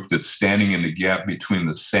was the group that's standing in the gap between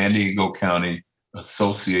the San Diego County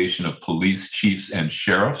Association of Police Chiefs and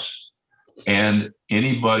Sheriffs and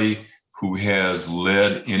anybody who has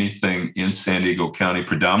led anything in San Diego County,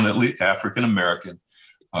 predominantly African-American,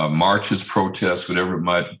 marches, protests, whatever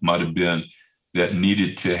it might have been, that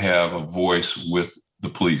needed to have a voice with the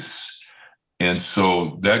police. And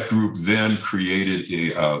so that group then created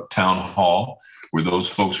a town hall where those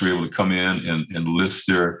folks were able to come in and list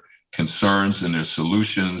their concerns and their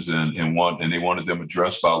solutions and they wanted them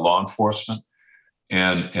addressed by law enforcement.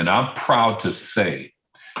 And I'm proud to say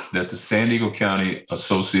that the San Diego County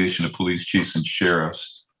Association of Police Chiefs and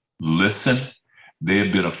Sheriffs listen. They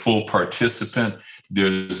have been a full participant.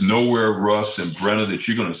 There's nowhere, Russ and Brenna, that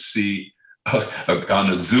you're going to see on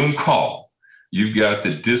a Zoom call. You've got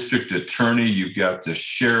the district attorney, you've got the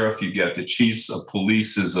sheriff, you've got the chiefs of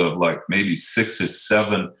polices of like maybe 6 or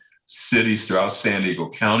 7 cities throughout San Diego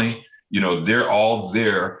County. You know, they're all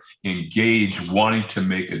there engaged, wanting to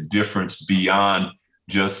make a difference beyond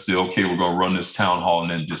just okay, we're going to run this town hall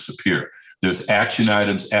and then disappear. There's action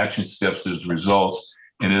items, action steps, there's results.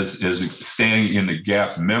 And as a Standing in the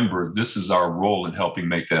Gap member, this is our role in helping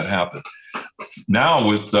make that happen. Now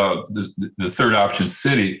with the third option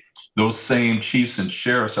city, those same chiefs and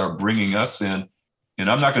sheriffs are bringing us in, and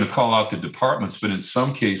I'm not going to call out the departments, but in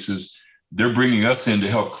some cases, they're bringing us in to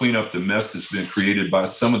help clean up the mess that's been created by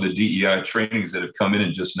some of the DEI trainings that have come in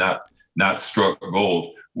and just not struck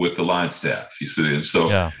gold with the line staff, you see. And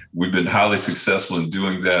so We've been highly successful in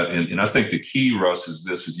doing that. And I think the key, Russ,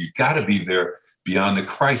 is you got to be there beyond the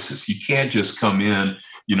crisis. You can't just come in,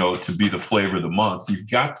 to be the flavor of the month. You've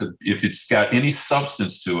got to, if it's got any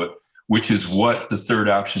substance to it, which is what the third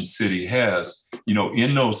option city has,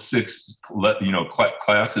 in those 6,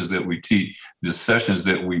 classes that we teach, the sessions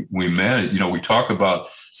that we manage, we talk about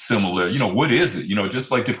similar, what is it?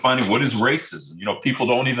 Just like defining what is racism, people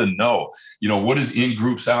don't even know, what is in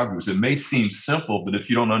groups, out groups. It may seem simple, but if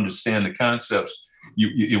you don't understand the concepts,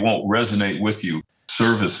 it won't resonate with you.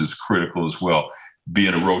 Service is critical as well.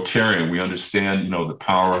 Being a Rotarian, we understand, the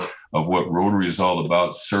power of what Rotary is all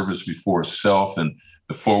about, service before self, and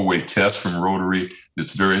the 4-way test from Rotary.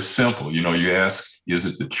 It's very simple. You ask, is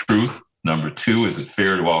it the truth? Number 2, is it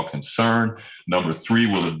fair to all concerned? Number 3,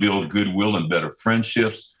 will it build goodwill and better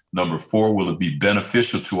friendships? Number 4, will it be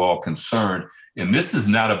beneficial to all concerned? And this is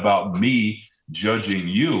not about me judging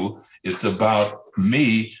you. It's about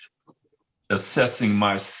me assessing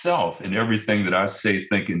myself and everything that I say,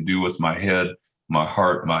 think, and do with my head, my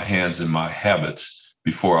heart, my hands, and my habits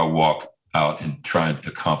before I walk out and try and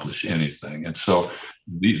accomplish anything. And so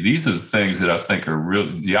these are the things that I think are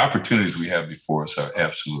really, the opportunities we have before us are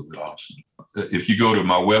absolutely awesome. If you go to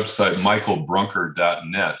my website,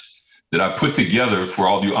 michaelbrunker.net, that I put together for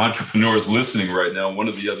all you entrepreneurs listening right now, one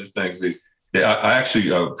of the other things I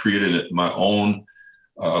actually created my own,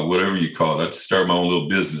 whatever you call it, I started my own little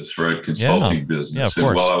business, right? Consulting business. Yeah, of and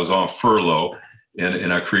course. While I was on furlough,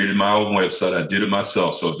 and I created my own website. I did it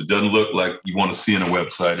myself. So if it doesn't look like you want to see in a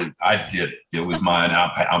website, I did it. It was mine.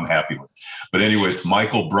 I'm happy with it. But anyway, it's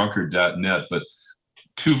michaelbrunker.net. But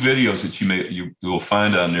 2 videos that you will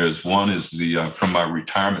find on there is one is the from my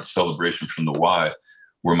retirement celebration from the Y,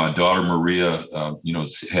 where my daughter Maria,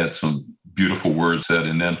 had some beautiful words said.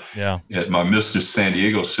 And then at my Mr. San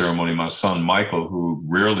Diego ceremony, my son Michael, who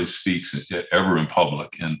rarely speaks ever in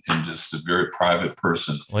public and just a very private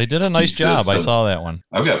person. Well, he did a nice job. I saw that one.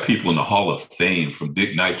 I've got people in the Hall of Fame from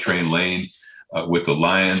Dick Night Train Lane with the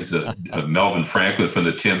Lions, Melvin Franklin from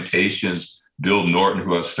the Temptations, Bill Norton,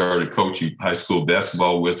 who I started coaching high school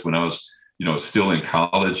basketball with when I was, still in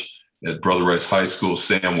college at Brother Rice High School,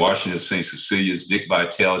 Sam Washington at St. Cecilia's, Dick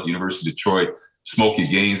Vitale at the University of Detroit, Smokey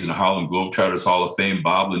Gaines in the Harlem Globetrotters Hall of Fame,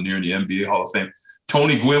 Bob Lanier in the NBA Hall of Fame.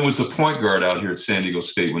 Tony Gwynn was the point guard out here at San Diego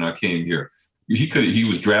State when I came here. He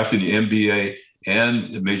was drafted in the NBA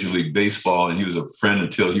and Major League Baseball, and he was a friend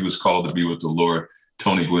until he was called to be with the Lord.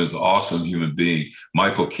 Tony Gwynn's an awesome human being.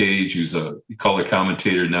 Michael Cage, who's a color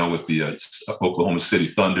commentator now with the Oklahoma City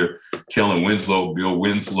Thunder. Kellen Winslow, Bill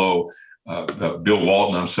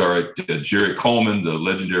Walton, Jerry Coleman, the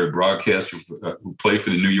legendary broadcaster who played for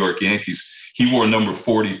the New York Yankees. He wore number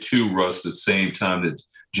 42, Russ, the same time that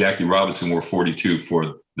Jackie Robinson wore 42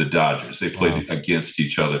 for the Dodgers. They played against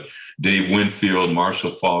each other. Dave Winfield,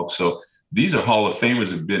 Marshall Falk. So these are Hall of Famers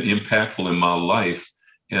that have been impactful in my life.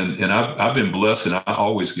 And I've been blessed, and I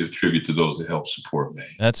always give tribute to those that help support me.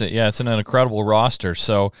 That's it. Yeah, it's an incredible roster.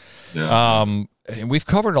 So we've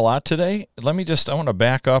covered a lot today. I want to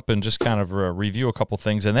back up and just kind of review a couple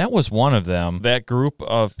things. And that was one of them, that group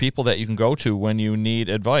of people that you can go to when you need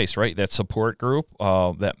advice, right? That support group,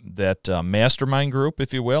 that mastermind group,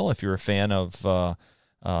 if you will, if you're a fan of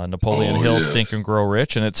Napoleon Hill's Think and Grow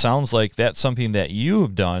Rich. And it sounds like that's something that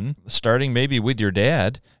you've done, starting maybe with your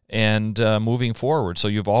dad and moving forward. So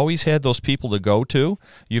you've always had those people to go to.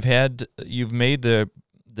 You've made the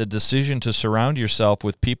decision to surround yourself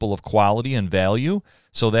with people of quality and value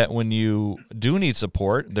so that when you do need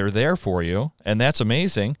support, they're there for you. And that's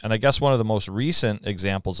amazing. And I guess one of the most recent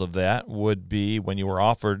examples of that would be when you were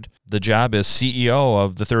offered the job as CEO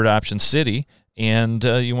of the Third Option City, and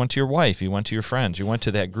you went to your wife, you went to your friends, you went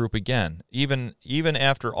to that group again. Even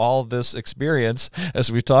after all this experience,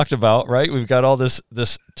 as we talked about, right? We've got all this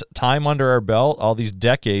time under our belt, all these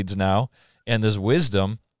decades now, and this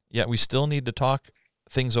wisdom, yet we still need to talk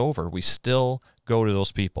things over. We still go to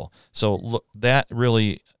those people. So look, that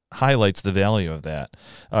really highlights the value of that.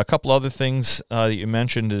 A couple other things that you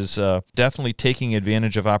mentioned is definitely taking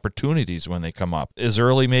advantage of opportunities when they come up. As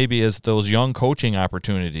early maybe as those young coaching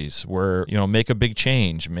opportunities where, make a big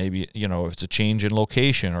change. Maybe, if it's a change in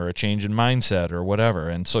location or a change in mindset or whatever.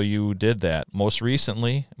 And so you did that. Most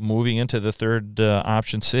recently, moving into the Third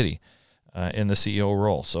Option City in the CEO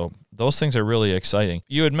role. So those things are really exciting.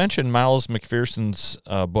 You had mentioned Miles McPherson's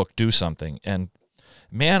book, Do Something, and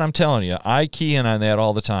man, I'm telling you, I key in on that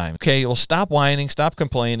all the time. Okay, well, stop whining, stop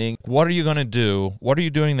complaining. What are you going to do? What are you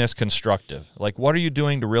doing that's constructive? Like, what are you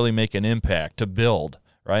doing to really make an impact, to build,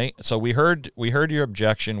 right? So we heard your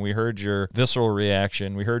objection, we heard your visceral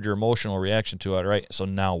reaction, we heard your emotional reaction to it, right? So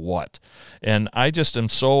now what? And I just am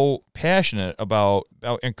so passionate about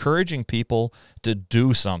encouraging people to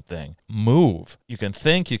do something, move. You can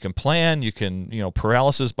think, you can plan, you can,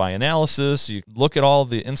 paralysis by analysis. You look at all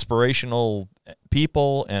the inspirational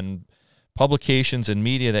people and publications and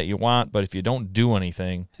media that you want, but if you don't do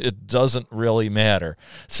anything, it doesn't really matter.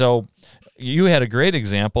 So you had a great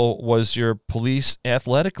example, was your police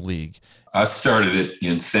athletic league. I started it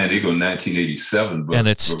in San Diego in 1987. And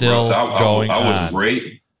it's still going on.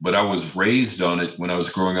 I was raised on it when I was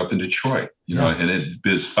growing up in Detroit, and it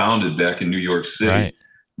was founded back in New York City. Right.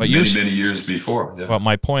 But many years before. Yeah. But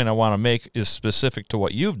my point I want to make is specific to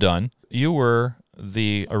what you've done. You were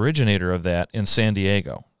the originator of that in San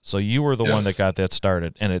Diego. So you were the one that got that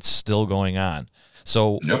started, and it's still going on.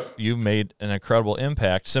 So you made an incredible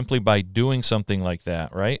impact simply by doing something like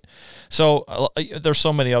that, right? So there's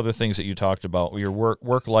so many other things that you talked about, your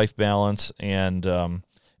work-life balance and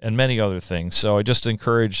many other things. So I just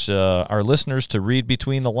encourage our listeners to read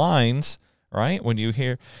between the lines, right? When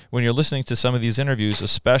you're listening to some of these interviews,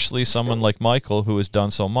 especially someone like Michael who has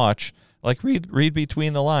done so much, like read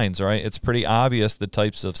between the lines, right? It's pretty obvious the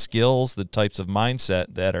types of skills, the types of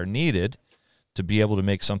mindset that are needed to be able to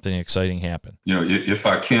make something exciting happen. If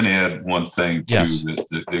I can add one thing too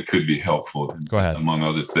that could be helpful, go ahead. Among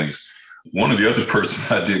other things, one of the other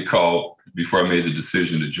persons I did call before I made the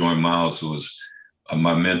decision to join Miles was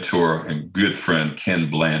my mentor and good friend,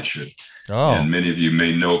 Ken Blanchard. Oh. And many of you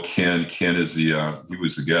may know Ken. Ken is he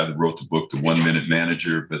was the guy that wrote the book, The 1 Minute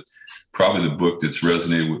Manager, but probably the book that's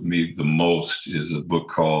resonated with me the most is a book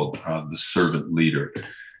called The Servant Leader.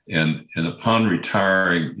 And upon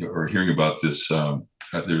retiring or hearing about this,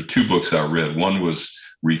 there are two books I read. One was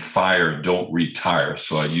Refire, Don't Retire.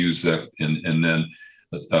 So I used that, and then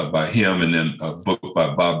by him, and then a book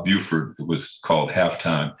by Bob Buford. It was called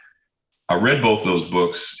Halftime. I read both those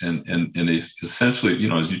books, and they essentially,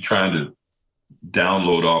 as you're trying to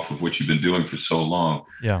download off of what you've been doing for so long,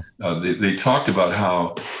 they talked about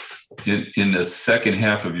how in the second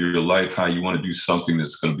half of your life, how you want to do something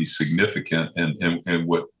that's going to be significant, and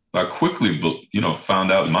what I quickly,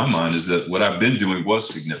 found out in my mind is that what I've been doing was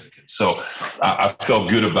significant. So I felt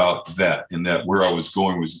good about that, and that where I was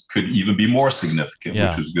going could even be more significant,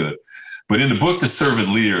 which was good. But in the book, The Servant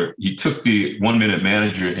Leader, he took the 1 Minute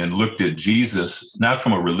Manager and looked at Jesus, not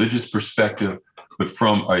from a religious perspective, but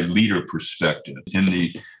from a leader perspective. In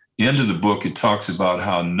the end of the book, it talks about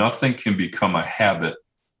how nothing can become a habit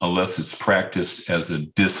unless it's practiced as a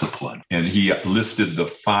discipline. And he listed the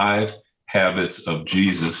 5 habits of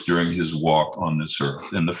Jesus during his walk on this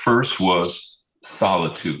earth. And the first was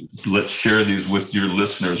solitude. Let's share these with your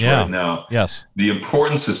listeners right now. Yes. The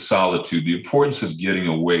importance of solitude, the importance of getting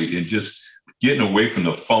away and just getting away from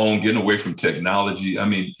the phone, getting away from technology. I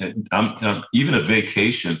mean, I'm even a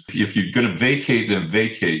vacation. If you're going to vacate, then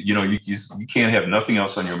vacate. You can't have nothing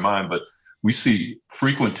else on your mind. But we see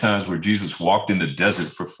frequent times where Jesus walked in the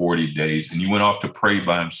desert for 40 days and he went off to pray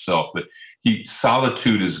by himself. But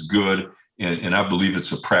solitude is good. And I believe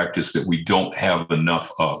it's a practice that we don't have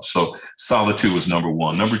enough of. So solitude was number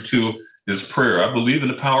one. Number two is prayer. I believe in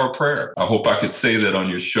the power of prayer. I hope I could say that on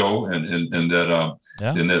your show, and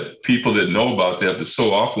that people that know about that, but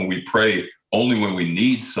so often we pray only when we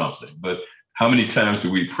need something. But how many times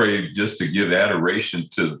do we pray just to give adoration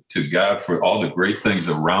to God for all the great things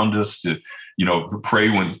around us, to pray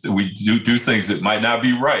when we do things that might not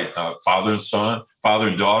be right, father and son, father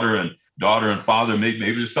and daughter, and daughter and father.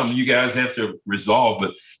 Maybe there's something you guys have to resolve,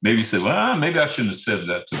 but maybe say, well, maybe I shouldn't have said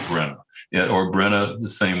that to Brenna. Yeah, or Brenna, the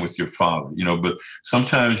same with your father, but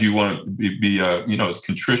sometimes you want to be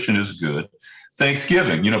contrition is good.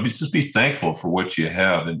 Thanksgiving, just be thankful for what you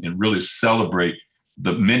have, and really celebrate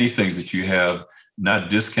the many things that you have, not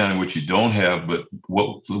discounting what you don't have, but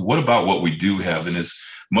what about what we do have? And as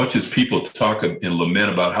much as people talk and lament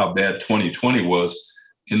about how bad 2020 was,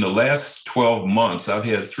 in the last 12 months, I've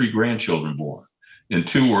had 3 grandchildren born, and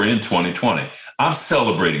 2 were in 2020. I'm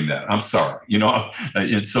celebrating that. I'm sorry,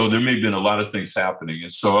 and so there may have been a lot of things happening.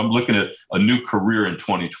 And so I'm looking at a new career in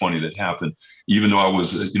 2020 that happened, even though I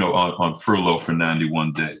was, on furlough for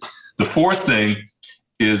 91 days. The fourth thing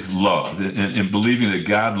is love, and believing that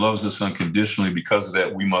God loves us unconditionally. Because of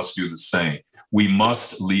that, we must do the same. We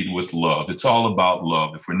must lead with love. It's all about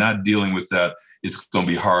love. If we're not dealing with that, it's going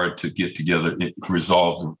to be hard to get together and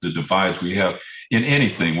resolve the divides we have in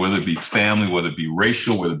anything, whether it be family, whether it be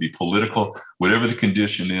racial, whether it be political, whatever the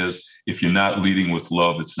condition is. If you're not leading with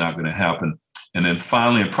love, it's not going to happen. And then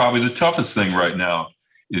finally, and probably the toughest thing right now,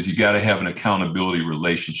 is you got to have an accountability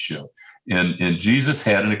relationship. And Jesus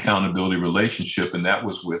had an accountability relationship, and that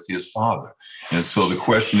was with his Father. And so the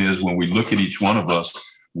question is, when we look at each one of us,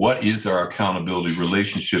 what is our accountability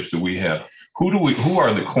relationships that we have? Who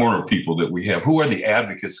are the corner people that we have? Who are the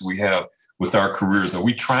advocates that we have with our careers? Are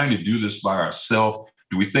we trying to do this by ourselves?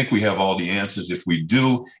 Do we think we have all the answers? If we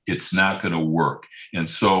do, it's not going to work. And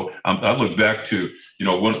so I look back to,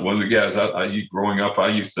 one of the guys growing up, I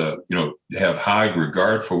used to, have high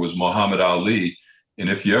regard for was Muhammad Ali. And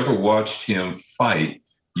if you ever watched him fight,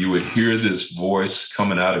 you would hear this voice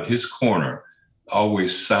coming out of his corner,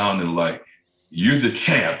 always sounding like, "You're the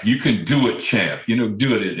champ. You can do it, champ.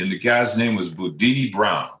 Do it." And the guy's name was Boudini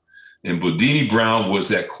Brown. And Boudini Brown was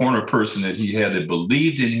that corner person that he had that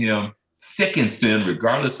believed in him thick and thin,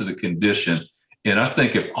 regardless of the condition. And I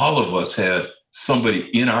think if all of us had somebody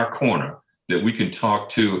in our corner that we can talk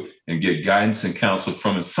to and get guidance and counsel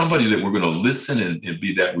from, and somebody that we're going to listen and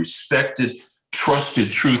be that respected, trusted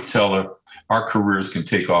truth teller, our careers can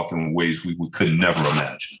take off in ways we could never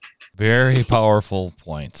imagine. Very powerful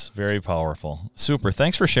points. Very powerful. Super.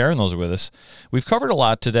 Thanks for sharing those with us. We've covered a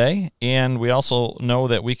lot today, and we also know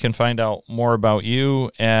that we can find out more about you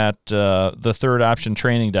at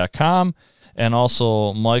thethirdoptiontraining.com and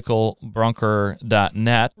also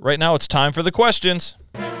michaelbrunker.net. Right now, it's time for the questions.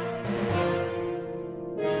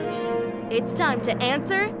 It's time to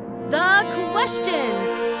answer the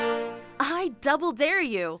questions. I double dare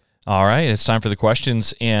you. All right, it's time for the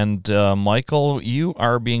questions. And Michael, you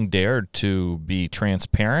are being dared to be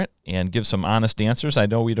transparent and give some honest answers. I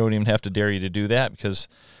know we don't even have to dare you to do that because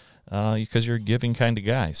you're a giving kind of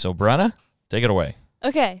guy. So, Brenna, take it away.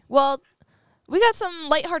 Okay, well, we got some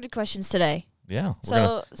lighthearted questions today. Yeah,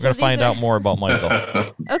 we're gonna find out more about Michael.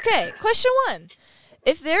 Okay, question 1.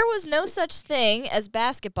 If there was no such thing as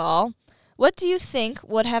basketball, what do you think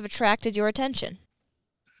would have attracted your attention?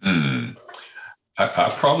 I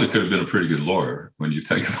probably could have been a pretty good lawyer when you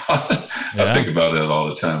think about it. Yeah. I think about that all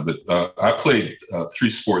the time. But I played 3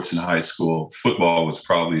 sports in high school. Football was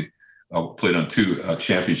I played on 2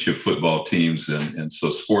 championship football teams. And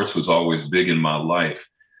so sports was always big in my life.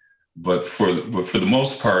 But for the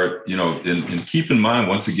most part, and keep in mind,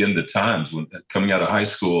 once again, the times when coming out of high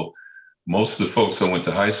school, most of the folks I went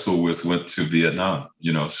to high school with went to Vietnam,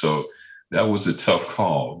 so that was a tough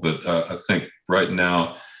call. But I think right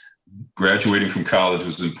now, graduating from college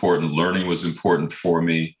was important. Learning was important for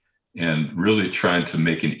me, and really trying to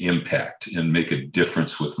make an impact and make a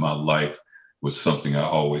difference with my life was something I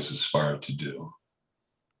always aspired to do.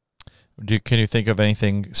 Can you think of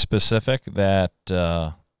anything specific that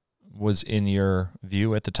was in your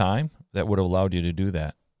view at the time that would have allowed you to do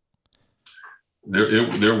that?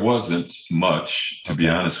 There wasn't much, to be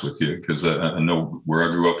honest with you, because I know where I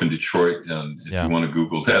grew up in Detroit, and if you want to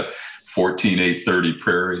Google that, 14830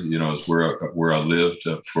 Prairie, is where I lived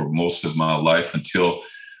for most of my life until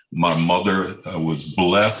my mother was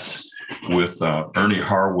blessed with Ernie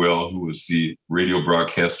Harwell, who was the radio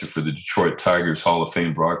broadcaster for the Detroit Tigers, Hall of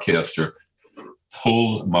Fame broadcaster,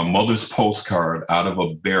 pulled my mother's postcard out of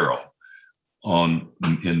a barrel in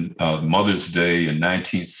Mother's Day in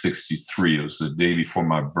 1963. It was the day before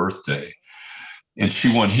my birthday. and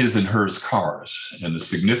she won his and hers cars. And the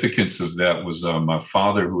significance of that was my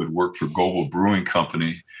father, who had worked for Goebel Brewing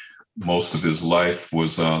Company most of his life,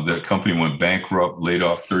 was that company went bankrupt, laid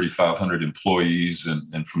off 3,500 employees.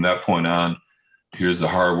 And from that point on, here's the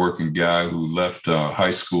hardworking guy who left high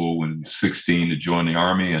school when he was 16 to join the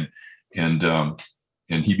Army.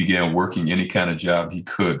 And he began working any kind of job he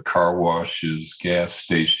could, car washes, gas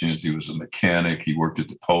stations. He was a mechanic. He worked at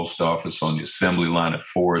the post office, on the assembly line at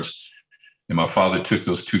Ford's. And my father took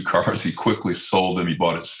those 2 cars. He quickly sold them. He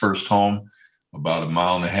bought his first home about 1.5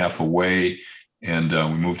 miles away. And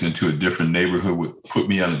we moved into a different neighborhood, which put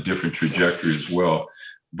me on a different trajectory as well.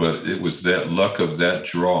 But it was that luck of that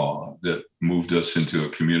draw that moved us into a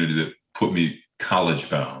community that put me college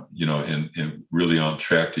bound, and really on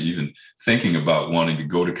track to even thinking about wanting to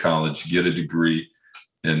go to college, get a degree.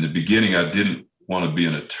 In the beginning, I didn't want to be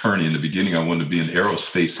an attorney. In the beginning, I wanted to be an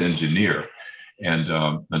aerospace engineer. And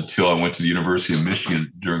until I went to the University of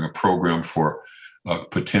Michigan during a program for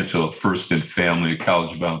potential first in family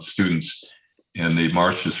college bound students. And they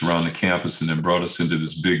marched us around the campus and then brought us into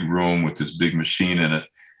this big room with this big machine in it.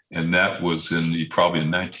 And that was probably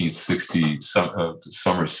in 1960,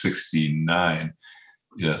 summer 69.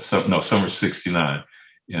 Yeah, summer 69.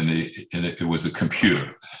 And it was a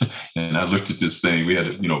computer. And I looked at this thing. We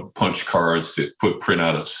had, punch cards to print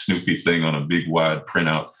out a Snoopy thing on a big wide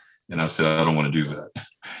printout. And I said, I don't want to do that.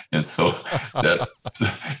 And so that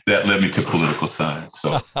led me to political science.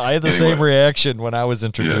 So I had the same reaction when I was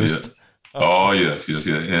introduced. Yeah. Oh, yes.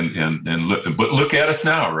 But look at us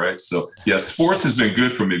now, right? So, sports has been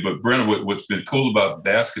good for me. But Brennan, what's been cool about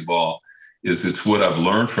basketball is it's what I've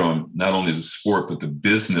learned from not only the sport, but the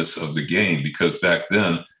business of the game. Because back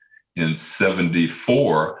then in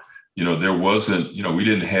 74, there wasn't, we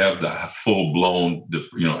didn't have the full-blown,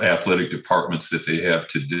 athletic departments that they have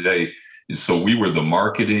today. And so we were the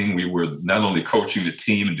marketing. We were not only coaching the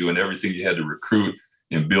team and doing everything you had to recruit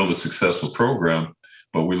and build a successful program,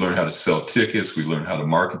 but we learned how to sell tickets. We learned how to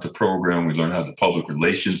market the program. We learned how the public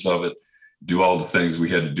relations of it, do all the things we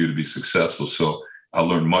had to do to be successful. So I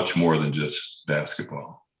learned much more than just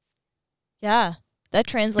basketball. Yeah, that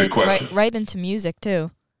translates right into music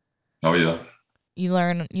too. Oh yeah. You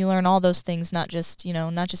learn all those things, not just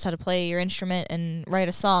how to play your instrument and write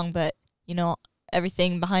a song, but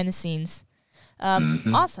everything behind the scenes.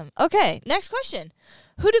 Awesome. Okay, next question.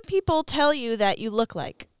 Who do people tell you that you look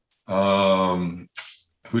like?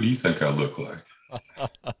 Who do you think I look like?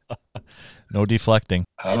 No deflecting.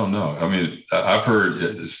 I don't know. I mean, I've heard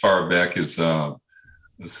as far back as,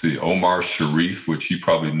 Omar Sharif, which you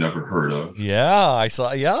probably never heard of. Yeah, I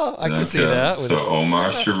saw. Yeah, I can see that. So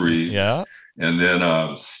Omar Sharif. Yeah. And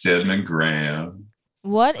then Stedman Graham.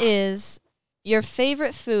 What is your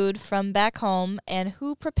favorite food from back home, and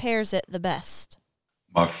who prepares it the best?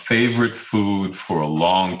 My favorite food for a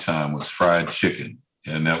long time was fried chicken.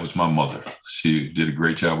 And that was my mother. She did a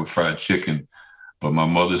great job with fried chicken, but my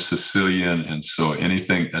mother's Sicilian, and so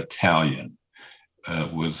anything Italian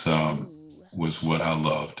was what I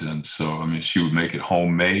loved. And so, she would make it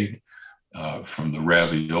homemade, from the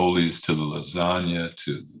raviolis to the lasagna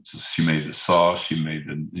to she made the sauce, she made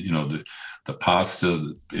the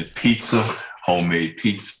pasta, the pizza, homemade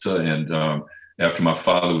pizza. And after my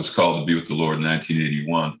father was called to be with the Lord in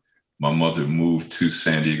 1981. My mother moved to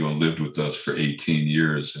San Diego and lived with us for 18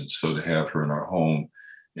 years. And so to have her in our home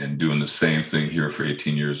and doing the same thing here for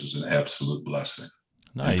 18 years was an absolute blessing.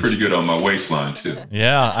 Nice. And pretty good on my waistline, too.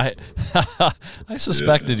 Yeah, I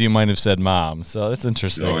suspected you might have said mom, so that's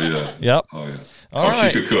interesting. Oh, yeah. Yep. Oh, yeah. All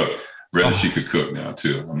right. She could cook. Brenda, she could cook now,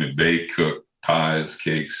 too. Bake, cook, pies,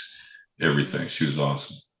 cakes, everything. She was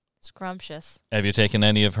awesome. Scrumptious. Have you taken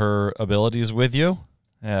any of her abilities with you?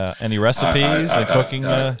 Any recipes and cooking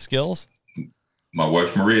skills? My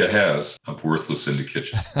wife, Maria, has. I'm worthless in the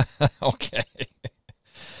kitchen. Okay.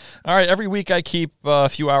 All right. Every week I keep a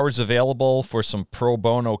few hours available for some pro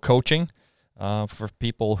bono coaching for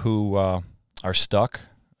people who are stuck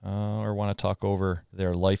or want to talk over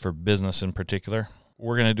their life or business in particular.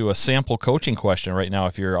 We're going to do a sample coaching question right now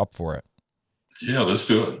if you're up for it. Yeah, let's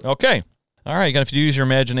do it. Okay. All right. You're going to have to use your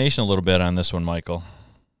imagination a little bit on this one, Michael.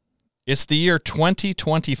 It's the year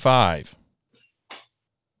 2025.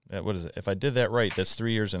 What is it? If I did that right, that's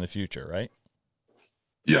 3 years in the future, right?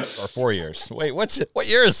 Yes. Or 4 years. Wait, what's it? What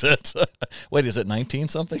year is it? Wait, is it 19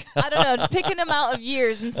 something? I don't know. Just pick an amount of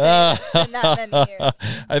years and say it's been that many years.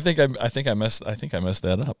 I think I messed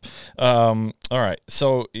that up. All right.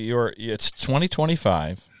 So it's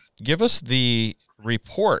 2025. Give us the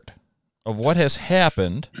report of what has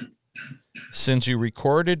happened since you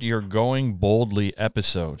recorded your Going Boldly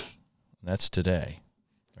episode. That's today.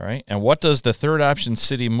 All right. And what does the Third Option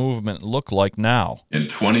City movement look like now? In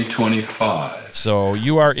 2025. So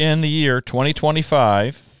you are in the year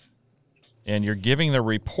 2025, and you're giving the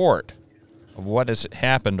report of what has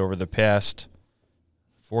happened over the past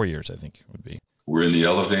 4 years, I think it would be. We're in the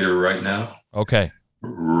elevator right now. Okay.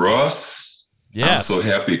 Russ, yes. I'm so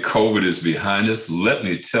happy COVID is behind us. Let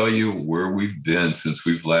me tell you where we've been since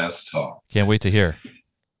we've last talked. Can't wait to hear.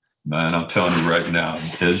 Man, I'm telling you right now,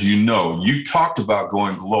 as you know, you talked about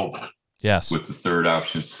going global. Yes. With the Third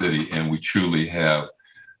Option City, and we truly have.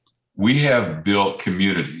 We have built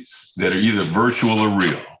communities that are either virtual or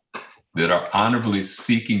real, that are honorably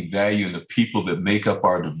seeking value in the people that make up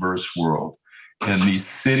our diverse world. And these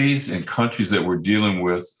cities and countries that we're dealing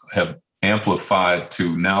with have amplified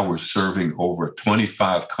to now we're serving over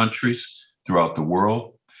 25 countries throughout the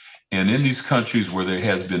world. And in these countries where there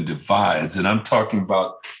has been divides, and I'm talking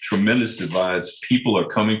about tremendous divides, people are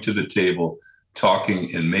coming to the table,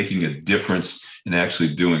 talking and making a difference and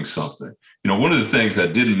actually doing something. You know, one of the things I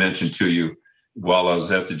didn't mention to you while I was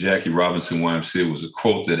at the Jackie Robinson YMCA was a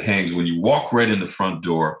quote that hangs when you walk right in the front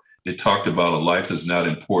door. It talked about a life is not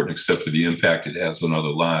important except for the impact it has on other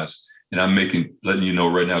lives. And I'm letting you know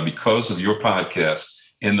right now, because of your podcast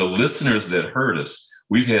and the listeners that heard us,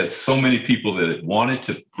 we've had so many people that wanted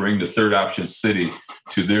to bring the Third Option City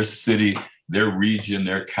to their city, their region,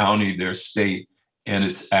 their county, their state, and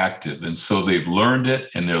it's active. And so they've learned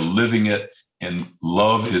it and they're living it, and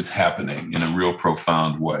love is happening in a real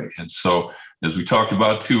profound way. And so, as we talked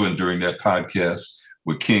about too, and during that podcast,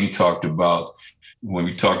 what King talked about, when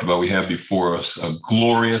we talked about we have before us a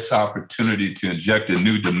glorious opportunity to inject a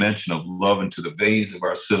new dimension of love into the veins of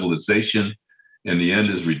our civilization. And the end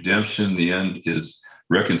is redemption. The end is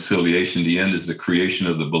reconciliation. The end is the creation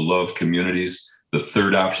of the beloved communities. The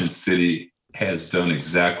Third Option City has done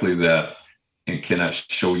exactly that and cannot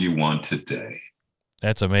show you one today.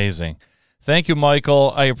 That's amazing. Thank you,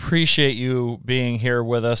 Michael. I appreciate you being here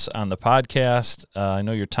with us on the podcast. I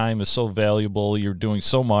know your time is so valuable. You're doing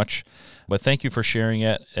so much, but thank you for sharing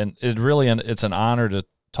it. And it's an honor to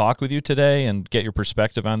talk with you today and get your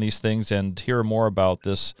perspective on these things and hear more about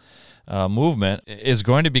this movement is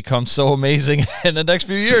going to become so amazing in the next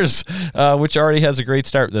few years, which already has a great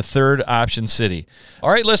start, the Third Option City. All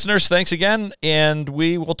right, listeners, thanks again, and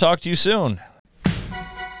we will talk to you soon.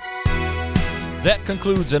 That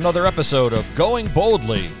concludes another episode of Going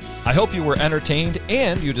Boldly. I hope you were entertained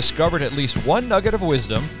and you discovered at least one nugget of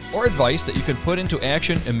wisdom or advice that you can put into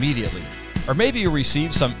action immediately. Or maybe you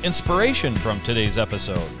received some inspiration from today's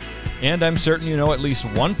episode. And I'm certain you know at least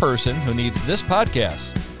one person who needs this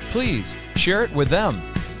podcast. Please share it with them.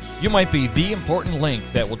 You might be the important link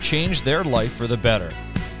that will change their life for the better.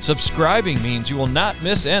 Subscribing means you will not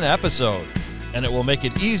miss an episode, and it will make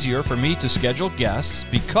it easier for me to schedule guests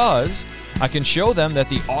because I can show them that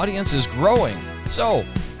the audience is growing. So,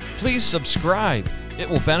 please subscribe. It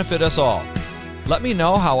will benefit us all. Let me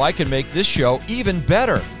know how I can make this show even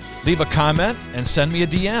better. Leave a comment and send me a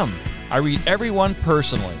DM. I read everyone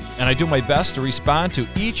personally, and I do my best to respond to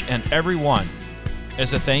each and every one.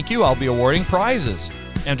 As a thank you, I'll be awarding prizes.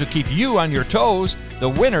 And to keep you on your toes, the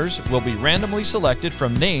winners will be randomly selected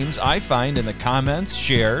from names I find in the comments,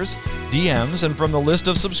 shares, DMs, and from the list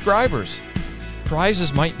of subscribers.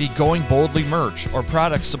 Prizes might be Going Boldly merch or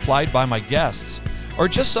products supplied by my guests, or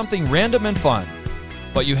just something random and fun.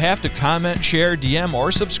 But you have to comment, share, DM,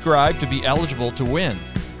 or subscribe to be eligible to win.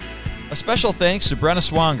 A special thanks to Brenna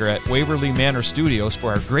Swanger at Waverly Manor Studios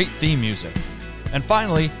for our great theme music. And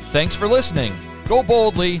finally, thanks for listening. Go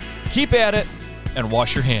boldly, keep at it, and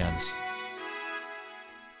wash your hands.